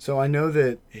 So I know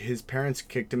that his parents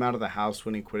kicked him out of the house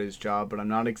when he quit his job, but I'm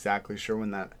not exactly sure when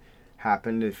that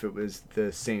happened, if it was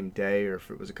the same day or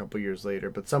if it was a couple years later.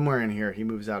 But somewhere in here he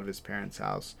moves out of his parents'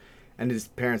 house, and his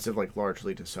parents have like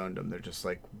largely disowned him. They're just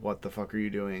like, what the fuck are you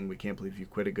doing? We can't believe you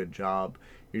quit a good job.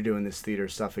 You're doing this theater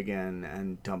stuff again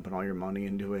and dumping all your money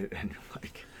into it. And you're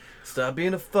like, stop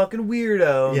being a fucking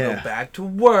weirdo. Yeah. Go back to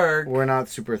work. We're not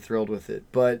super thrilled with it.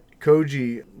 But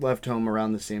Koji left home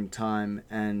around the same time,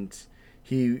 and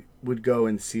he would go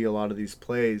and see a lot of these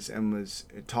plays, and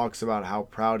it talks about how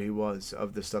proud he was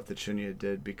of the stuff that Shinya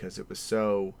did, because it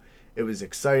was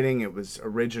exciting, it was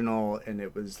original, and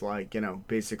it was like, you know,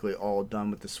 basically all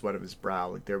done with the sweat of his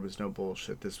brow. Like, there was no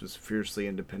bullshit. This was fiercely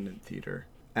independent theater.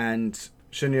 And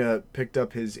Shinya picked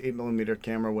up his 8mm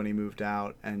camera when he moved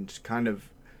out, and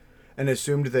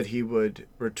assumed that he would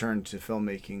return to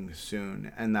filmmaking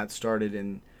soon. And that started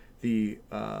in the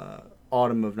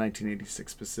autumn of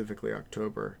 1986, specifically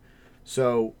October.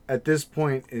 So at this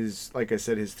point, is like I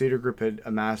said, his theater group had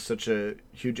amassed such a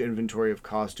huge inventory of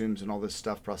costumes and all this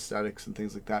stuff, prosthetics and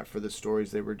things like that for the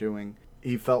stories they were doing.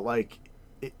 He felt like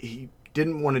he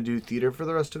didn't want to do theater for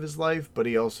the rest of his life, but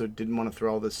he also didn't want to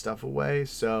throw all this stuff away.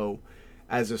 So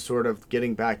as a sort of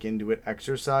getting back into it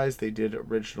exercise, they did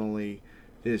originally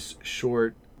this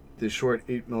short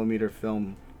 8mm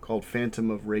film called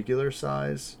Phantom of Regular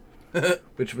Size,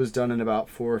 which was done in about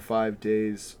 4 or 5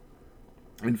 days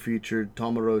and featured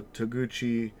Tomoro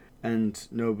Toguchi and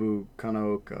Nobu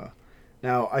Kanaoka.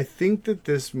 Now, I think that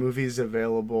this movie is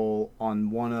available on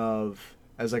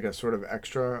as like a sort of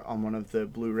extra on one of the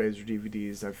Blu-rays or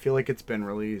DVDs. I feel like it's been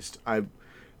released. I'm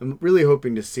really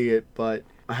hoping to see it, but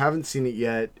I haven't seen it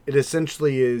yet. It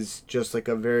essentially is just like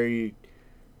a very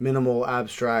minimal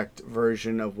abstract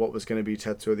version of what was going to be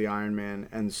Tetsuo the Iron Man.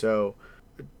 And so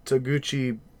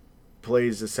Toguchi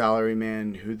plays a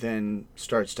salaryman who then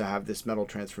starts to have this metal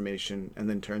transformation and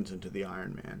then turns into the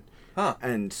Iron Man. Huh.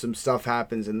 And some stuff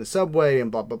happens in the subway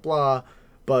and blah blah blah.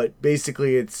 But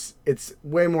basically it's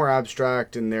way more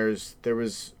abstract, and there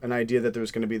was an idea that there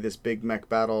was going to be this big mech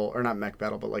battle, or not mech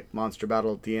battle, but like monster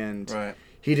battle at the end. Right.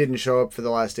 He didn't show up for the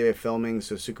last day of filming,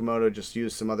 so Tsukamoto just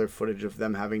used some other footage of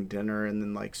them having dinner and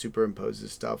then like superimposes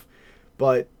stuff.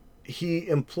 But he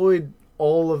employed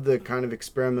all of the kind of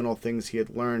experimental things he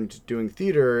had learned doing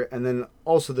theater, and then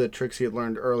also the tricks he had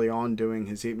learned early on doing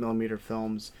his 8mm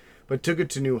films, but took it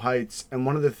to new heights. And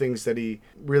one of the things that he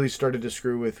really started to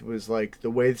screw with was like the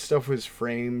way stuff was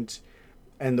framed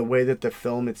and the way that the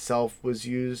film itself was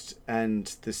used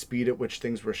and the speed at which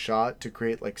things were shot to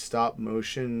create like stop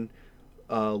motion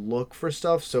look for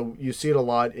stuff. So you see it a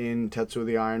lot in Tetsuo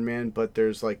the Iron Man, but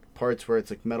there's like parts where it's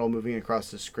like metal moving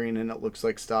across the screen and it looks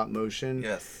like stop motion.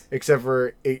 Yes. Except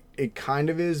for it kind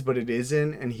of is, but it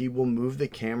isn't, and he will move the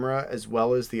camera as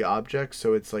well as the object,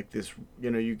 so it's like this,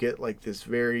 you get like this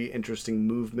very interesting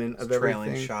movement of everything.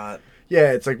 Trailing shot.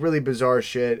 Yeah, it's like really bizarre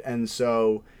shit, and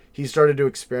so he started to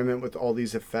experiment with all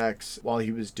these effects while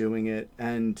he was doing it.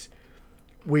 And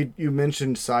you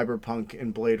mentioned cyberpunk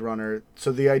and Blade Runner,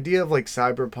 so the idea of like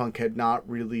cyberpunk had not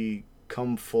really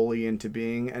come fully into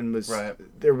being, and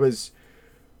there was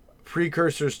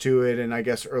precursors to it, and I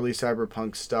guess early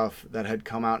cyberpunk stuff that had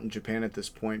come out in Japan at this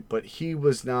point, but he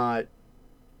was not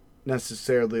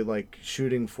necessarily like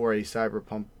shooting for a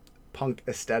cyberpunk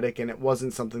aesthetic, and it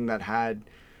wasn't something that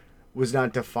was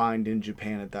not defined in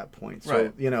Japan at that point.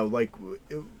 So right.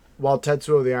 While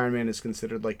Tetsuo the Iron Man is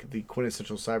considered like the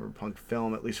quintessential cyberpunk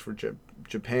film, at least for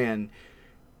Japan,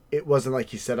 it wasn't like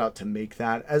he set out to make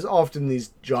that. As often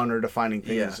these genre-defining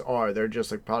things are. They're just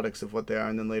like products of what they are,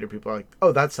 and then later people are like,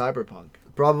 oh, that's cyberpunk.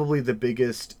 Probably the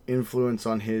biggest influence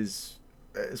on his,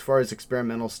 as far as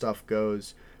experimental stuff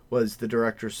goes, was the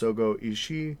director Sogo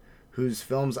Ishii, whose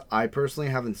films I personally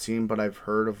haven't seen, but I've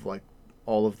heard of like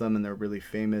all of them, and they're really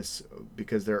famous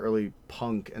because they're early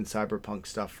punk and cyberpunk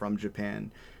stuff from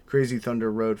Japan. Crazy Thunder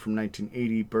Road from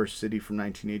 1980, Burst City from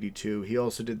 1982. He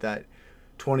also did that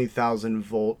 20,000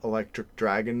 Volt Electric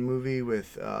Dragon movie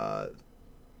with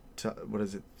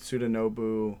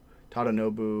Tadanobu,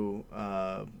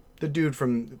 the dude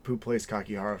who plays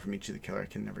Kakihara from Ichi the Killer. I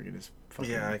can never get his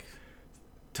fucking name.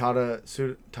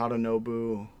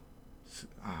 Tadanobu.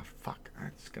 Fuck,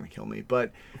 it's gonna kill me.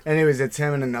 But anyways, it's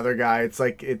him and another guy.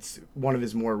 It's one of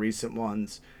his more recent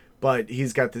ones. But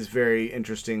he's got this very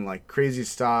interesting, like, crazy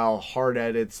style, hard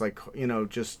edits, like,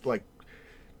 just like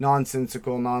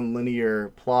nonsensical,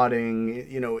 non-linear plotting,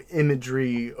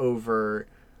 imagery over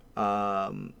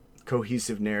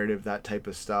cohesive narrative, that type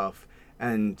of stuff.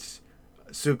 And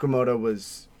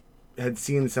Tsukamoto had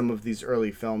seen some of these early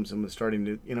films and was starting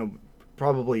to,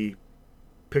 probably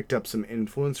picked up some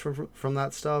influence from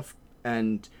that stuff,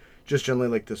 and just generally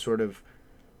like the sort of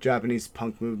Japanese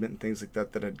punk movement and things like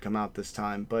that had come out this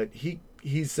time. But he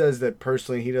says that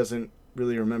personally he doesn't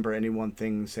really remember any one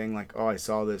thing saying like, oh, I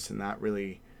saw this and that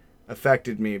really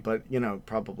affected me, but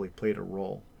probably played a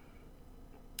role.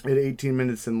 At 18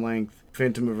 minutes in length,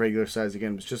 Phantom of Regular Size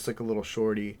again was just like a little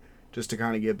shorty, just to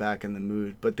kind of get back in the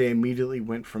mood. But they immediately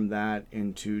went from that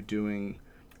into doing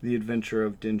The Adventure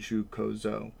of Denshu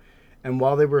Kozo. And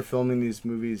while they were filming these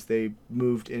movies, they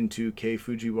moved into Kei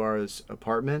Fujiwara's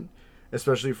apartment,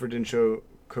 especially for Denshu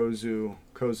Kozo,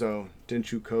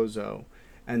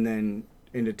 and then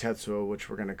into Tetsuo, which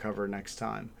we're going to cover next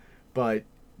time. But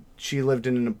she lived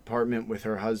in an apartment with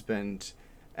her husband,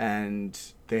 and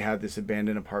they had this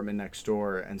abandoned apartment next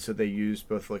door, and so they used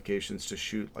both locations to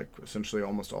shoot like essentially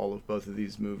almost all of both of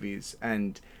these movies.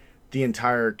 And the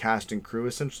entire cast and crew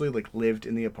essentially like lived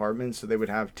in the apartment, so they would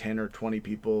have 10 or 20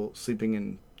 people sleeping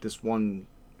in this one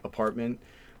apartment.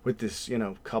 with this,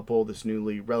 couple, this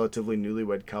relatively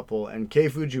newlywed couple. And Kei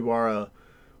Fujiwara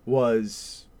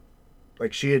was,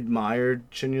 like, she admired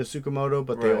Shinya Tsukamoto,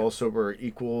 but they Right. also were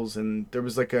equals. And there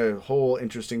was, like, a whole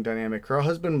interesting dynamic. Her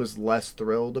husband was less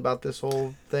thrilled about this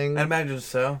whole thing. I imagine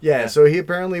so. Yeah, so he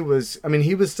apparently was,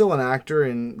 he was still an actor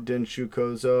in Denshu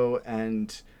Kozo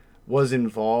and was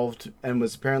involved and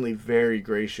was apparently very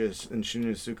gracious, and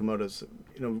Shinya Tsukamoto's,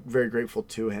 very grateful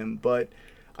to him. But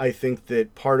I think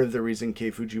that part of the reason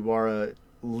Kei Fujiwara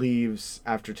leaves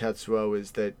after Tetsuo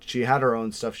is that she had her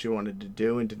own stuff she wanted to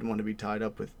do and didn't want to be tied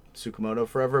up with Tsukamoto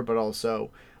forever, but also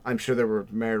I'm sure there were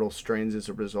marital strains as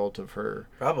a result of her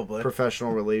Probably.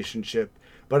 professional relationship.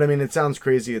 But it sounds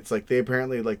crazy. It's like they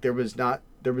apparently, like, there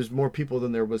was more people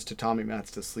than there was tatami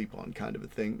mats to sleep on, kind of a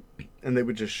thing, and they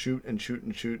would just shoot and shoot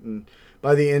and shoot, and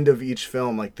by the end of each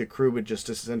film, like, the crew would just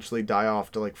essentially die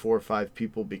off to like 4 or 5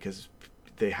 people because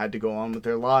they had to go on with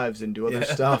their lives and do other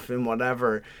stuff and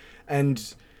whatever.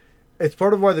 And it's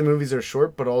part of why the movies are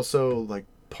short, but also, like,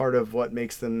 part of what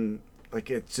makes them, like,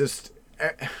 it's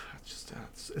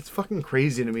fucking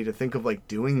crazy to me to think of, like,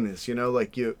 doing this,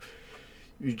 like, you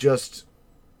just,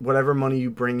 whatever money you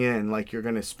bring in, like, you're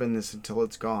gonna spend this until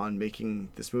it's gone making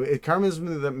this movie. It kind of reminds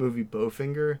me of that movie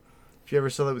Bowfinger. If you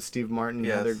ever saw that with Steve Martin,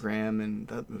 Yes. Heather Graham, and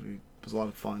that movie was a lot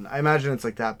of fun. I imagine it's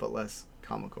like that, but less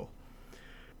comical.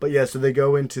 But yeah, so they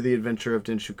go into the adventure of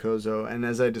Denshu Kozo, and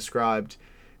as I described,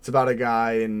 it's about a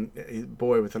guy and a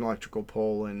boy with an electrical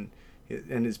pole and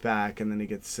in his back, and then he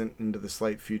gets sent into the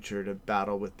slight future to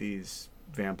battle with these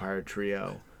vampire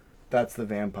trio. That's the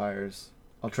vampires.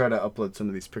 I'll try to upload some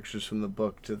of these pictures from the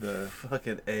book to the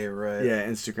Fucking A, right?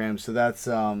 Instagram. So that's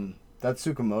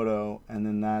Tsukamoto, and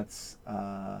then that's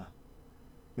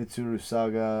Mitsuru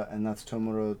Saga, and that's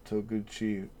Tomoro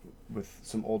Toguchi with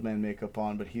some old man makeup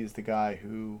on, but he's the guy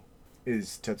who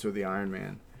is Tetsuo the Iron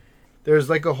Man. There's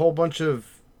like a whole bunch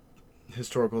of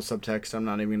historical subtext I'm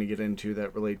not even going to get into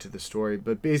that relate to the story,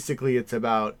 but basically it's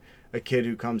about a kid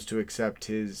who comes to accept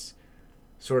his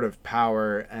sort of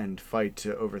power and fight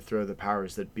to overthrow the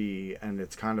powers that be, and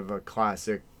it's kind of a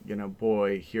classic,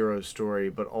 boy hero story,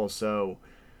 but also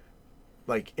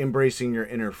like embracing your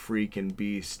inner freak and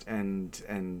beast,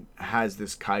 and has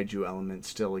this kaiju element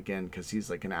still, again, because he's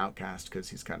like an outcast because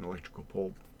he's got an electrical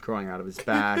pole growing out of his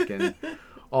back and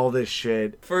all this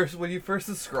shit. When you first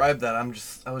described that,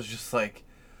 I was just like,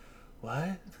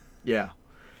 what? Yeah.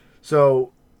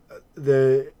 So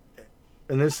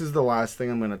and this is the last thing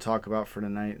I'm going to talk about for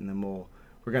tonight, and then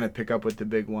we're going to pick up with the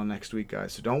big one next week,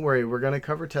 guys. So don't worry, we're going to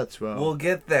cover Tetsuo. We'll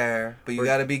get there, but you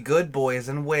gotta be good boys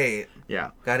and wait.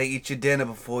 Yeah. Gotta eat your dinner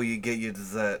before you get your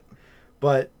dessert.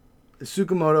 But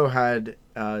Tsukamoto had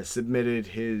submitted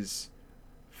his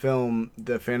film,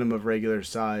 The Phantom of Regular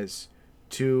Size,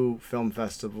 to film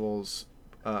festivals,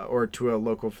 or to a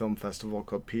local film festival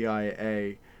called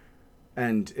PIA,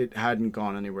 and it hadn't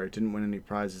gone anywhere. It didn't win any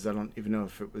prizes. I don't even know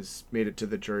if it made it to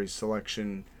the jury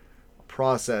selection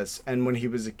process. And when he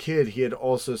was a kid, he had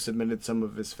also submitted some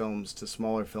of his films to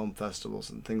smaller film festivals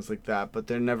and things like that, but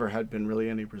there never had been really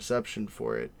any reception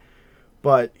for it.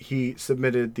 But he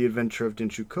submitted The Adventure of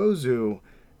Denshu Kozo,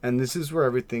 and this is where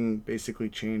everything basically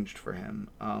changed for him.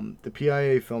 The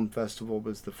PIA Film Festival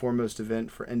was the foremost event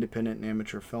for independent and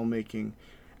amateur filmmaking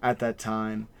at that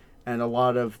time, and a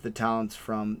lot of the talents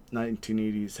from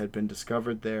 1980s had been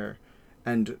discovered there.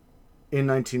 And in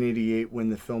 1988, when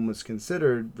the film was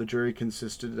considered, the jury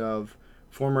consisted of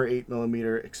former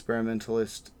 8mm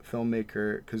experimentalist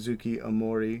filmmaker Kazuki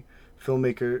Omori,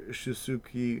 filmmaker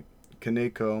Shusuke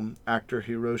Kaneko, actor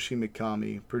Hiroshi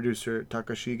Mikami, producer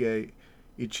Takashige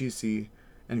Ichisi,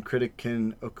 and critic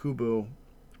Ken Okubo,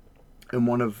 and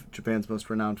one of Japan's most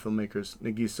renowned filmmakers,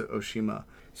 Nagisa Oshima.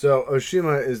 So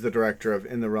Oshima is the director of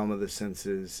In the Realm of the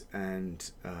Senses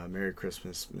and Merry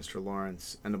Christmas, Mr.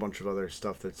 Lawrence, and a bunch of other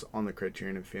stuff that's on the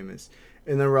Criterion and famous.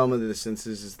 In the Realm of the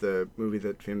Senses is the movie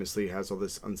that famously has all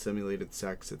this unsimulated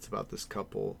sex. It's about this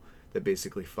couple that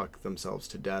basically fuck themselves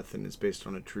to death and is based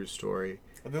on a true story.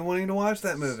 I've been wanting to watch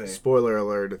that movie. Spoiler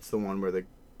alert, it's the one where the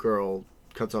girl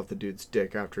cuts off the dude's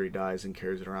dick after he dies and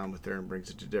carries it around with her and brings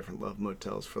it to different love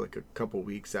motels for like a couple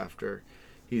weeks after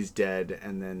he's dead,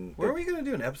 and then... Were we going to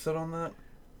do an episode on that?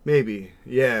 Maybe.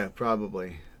 Yeah,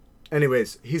 probably.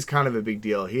 Anyways, he's kind of a big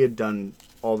deal. He had done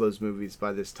all those movies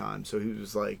by this time, so he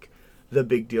was like the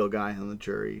big deal guy on the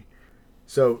jury.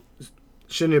 So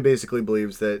Shinya basically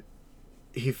believes that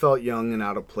he felt young and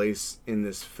out of place in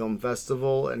this film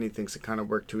festival, and he thinks it kind of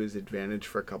worked to his advantage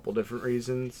for a couple different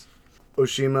reasons.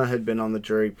 Oshima had been on the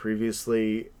jury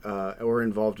previously, or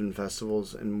involved in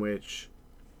festivals in which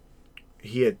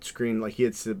he had screened, like he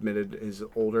had submitted his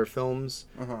older films,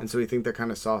 and so we think that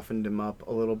kind of softened him up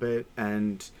a little bit.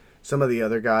 And some of the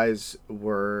other guys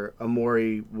were,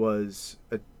 Omori was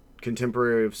a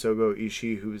contemporary of Sogo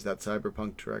Ishii, who's that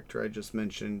cyberpunk director I just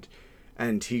mentioned,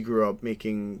 and he grew up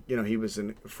making, he was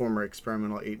a former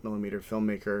experimental 8mm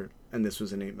filmmaker, and this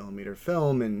was an 8mm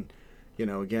film, and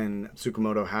again,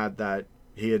 Tsukamoto had that,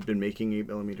 he had been making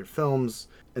 8mm films,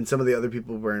 and some of the other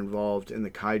people were involved in the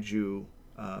kaiju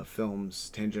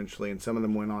films tangentially, and some of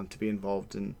them went on to be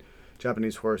involved in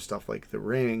Japanese horror stuff like The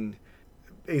Ring.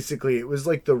 Basically, it was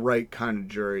like the right kind of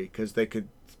jury, because they could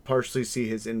partially see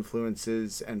his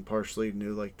influences and partially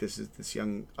knew like this is this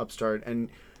young upstart, and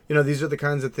these are the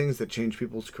kinds of things that change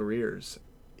people's careers.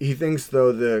 He thinks,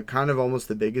 though, the kind of almost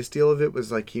the biggest deal of it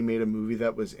was like he made a movie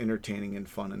that was entertaining and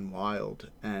fun and wild,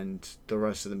 and the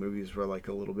rest of the movies were like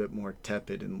a little bit more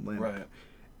tepid and limp. Right.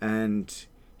 And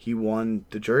he won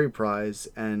the jury prize,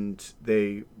 and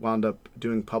they wound up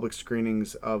doing public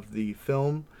screenings of the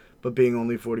film, but being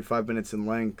only 45 minutes in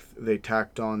length, they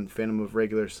tacked on Phantom of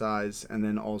regular size, and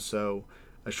then also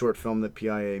a short film that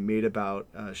PIA made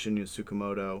about Shinya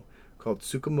Tsukamoto called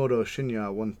Tsukamoto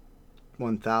Shinya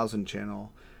 1000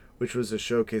 Channel, which was a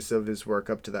showcase of his work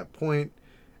up to that point,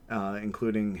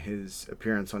 including his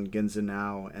appearance on Ginza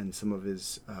Now and some of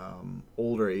his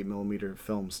older 8mm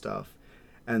film stuff.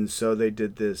 And so they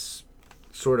did this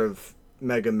sort of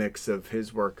mega mix of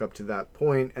his work up to that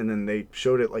point, and then they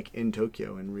showed it like in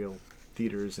Tokyo in real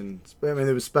theaters, and there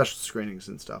was special screenings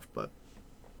and stuff. But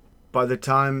by the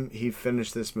time he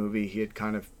finished this movie, he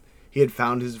had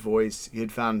found his voice, he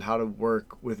had found how to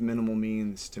work with minimal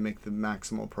means to make the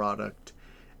maximal product,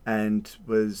 and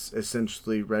was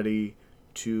essentially ready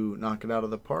to knock it out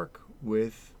of the park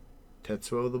with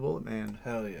Tetsuo the Bullet Man.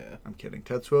 Hell yeah. I'm kidding.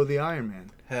 Tetsuo the Iron Man.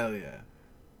 Hell yeah.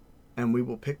 And we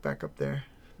will pick back up there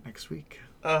next week.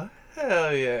 Oh,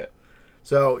 hell yeah.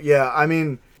 So, yeah,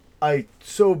 I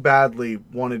so badly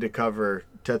wanted to cover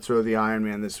Tetsuo the Iron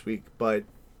Man this week, but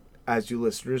as you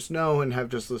listeners know and have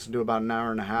just listened to about an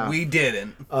hour and a half, we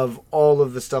didn't. Of all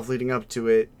of the stuff leading up to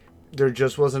it, there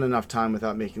just wasn't enough time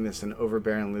without making this an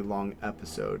overbearingly long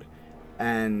episode.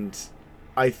 And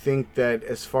I think that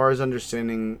as far as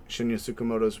understanding Shinya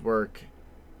Tsukamoto's work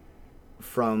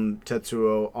from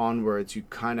Tetsuo onwards, you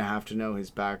kind of have to know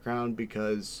his background,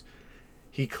 because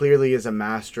he clearly is a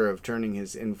master of turning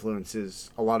his influences,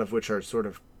 a lot of which are sort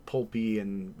of pulpy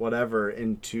and whatever,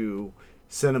 into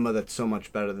cinema that's so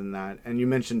much better than that. And you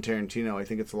mentioned Tarantino. I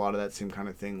think it's a lot of that same kind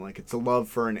of thing. Like, it's a love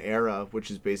for an era, which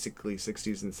is basically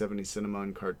 60s and 70s cinema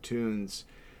and cartoons,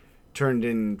 turned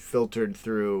in, filtered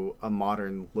through a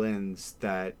modern lens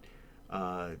that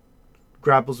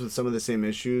grapples with some of the same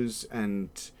issues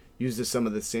and uses some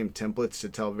of the same templates to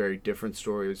tell very different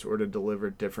stories, or to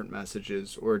deliver different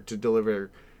messages, or to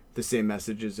deliver the same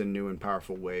messages in new and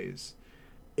powerful ways.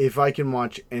 If I can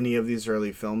watch any of these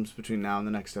early films between now and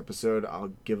the next episode,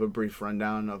 I'll give a brief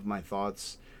rundown of my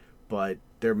thoughts, but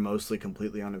they're mostly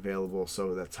completely unavailable,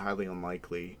 so that's highly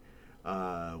unlikely.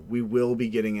 We will be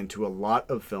getting into a lot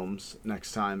of films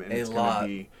next time, and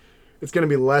it's going to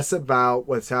be less about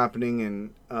what's happening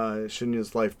in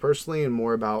Shinya's life personally, and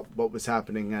more about what was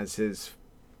happening as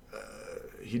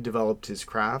he developed his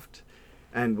craft.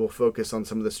 And we'll focus on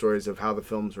some of the stories of how the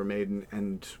films were made,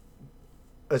 and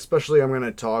especially I'm going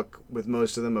to talk with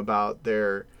most of them about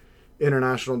their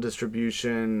international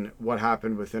distribution, what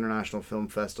happened with international film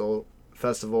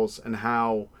festivals, and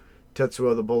how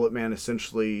Tetsuo the Bullet Man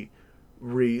essentially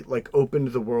opened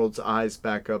the world's eyes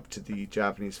back up to the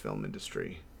Japanese film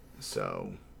industry.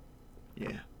 So,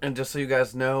 yeah. And just so you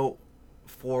guys know,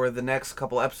 for the next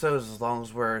couple episodes, as long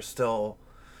as we're still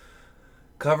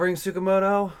covering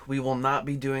Tsukamoto, we will not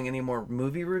be doing any more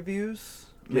movie reviews.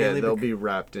 Yeah, they'll be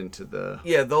wrapped into the...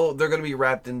 Yeah, they're going to be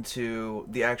wrapped into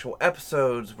the actual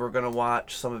episodes. We're going to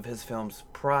watch some of his films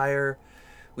prior.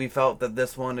 We felt that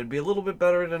this one, it'd be a little bit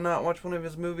better to not watch one of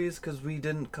his movies, because we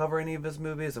didn't cover any of his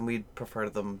movies, and we'd prefer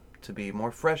them to be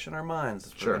more fresh in our minds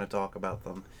if we're going to talk about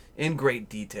them in great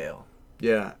detail.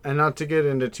 Yeah, and not to get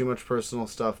into too much personal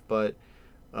stuff, but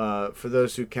for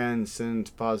those who can,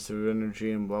 send positive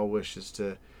energy and well wishes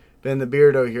to Ben the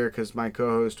Beardo here, because my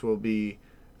co-host will be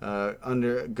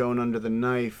going under the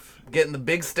knife. Getting the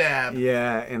big stab.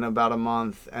 Yeah, in about a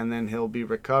month, and then he'll be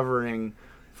recovering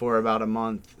for about a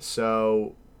month.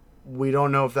 So we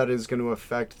don't know if that is going to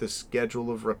affect the schedule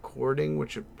of recording,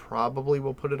 which it probably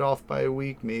will put it off by a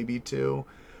week, maybe two.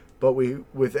 But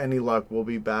with any luck, we'll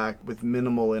be back with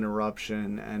minimal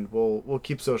interruption, and we'll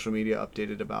keep social media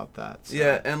updated about that. So.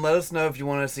 Yeah, and let us know if you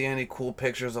want to see any cool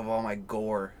pictures of all my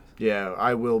gore. Yeah,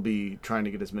 I will be trying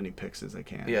to get as many picks as I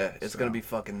can. Yeah, it's so. gonna be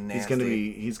fucking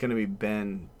nasty. He's gonna be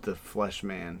Ben the Flesh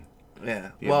Man.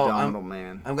 Yeah. The Well, Abdominal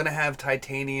Man. I'm gonna have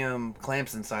titanium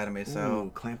clamps inside of me, so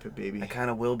Ooh, clamp it, baby. I kind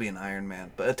of will be an Iron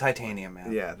Man, but a titanium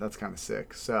man. Yeah, that's kind of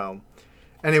sick. So,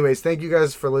 anyways, thank you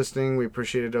guys for listening. We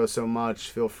appreciate it so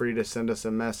much. Feel free to send us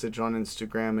a message on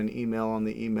Instagram, an email on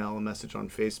the email, a message on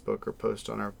Facebook, or post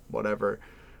on our whatever.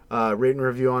 Rate and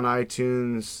review on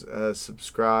iTunes,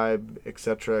 subscribe,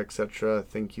 etc., etc.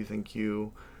 Thank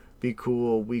you. Be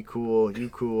cool, we cool, you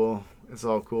cool. It's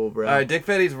all cool, bro. All right, Dick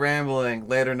Fetty's rambling.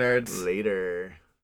 Later, nerds. Later.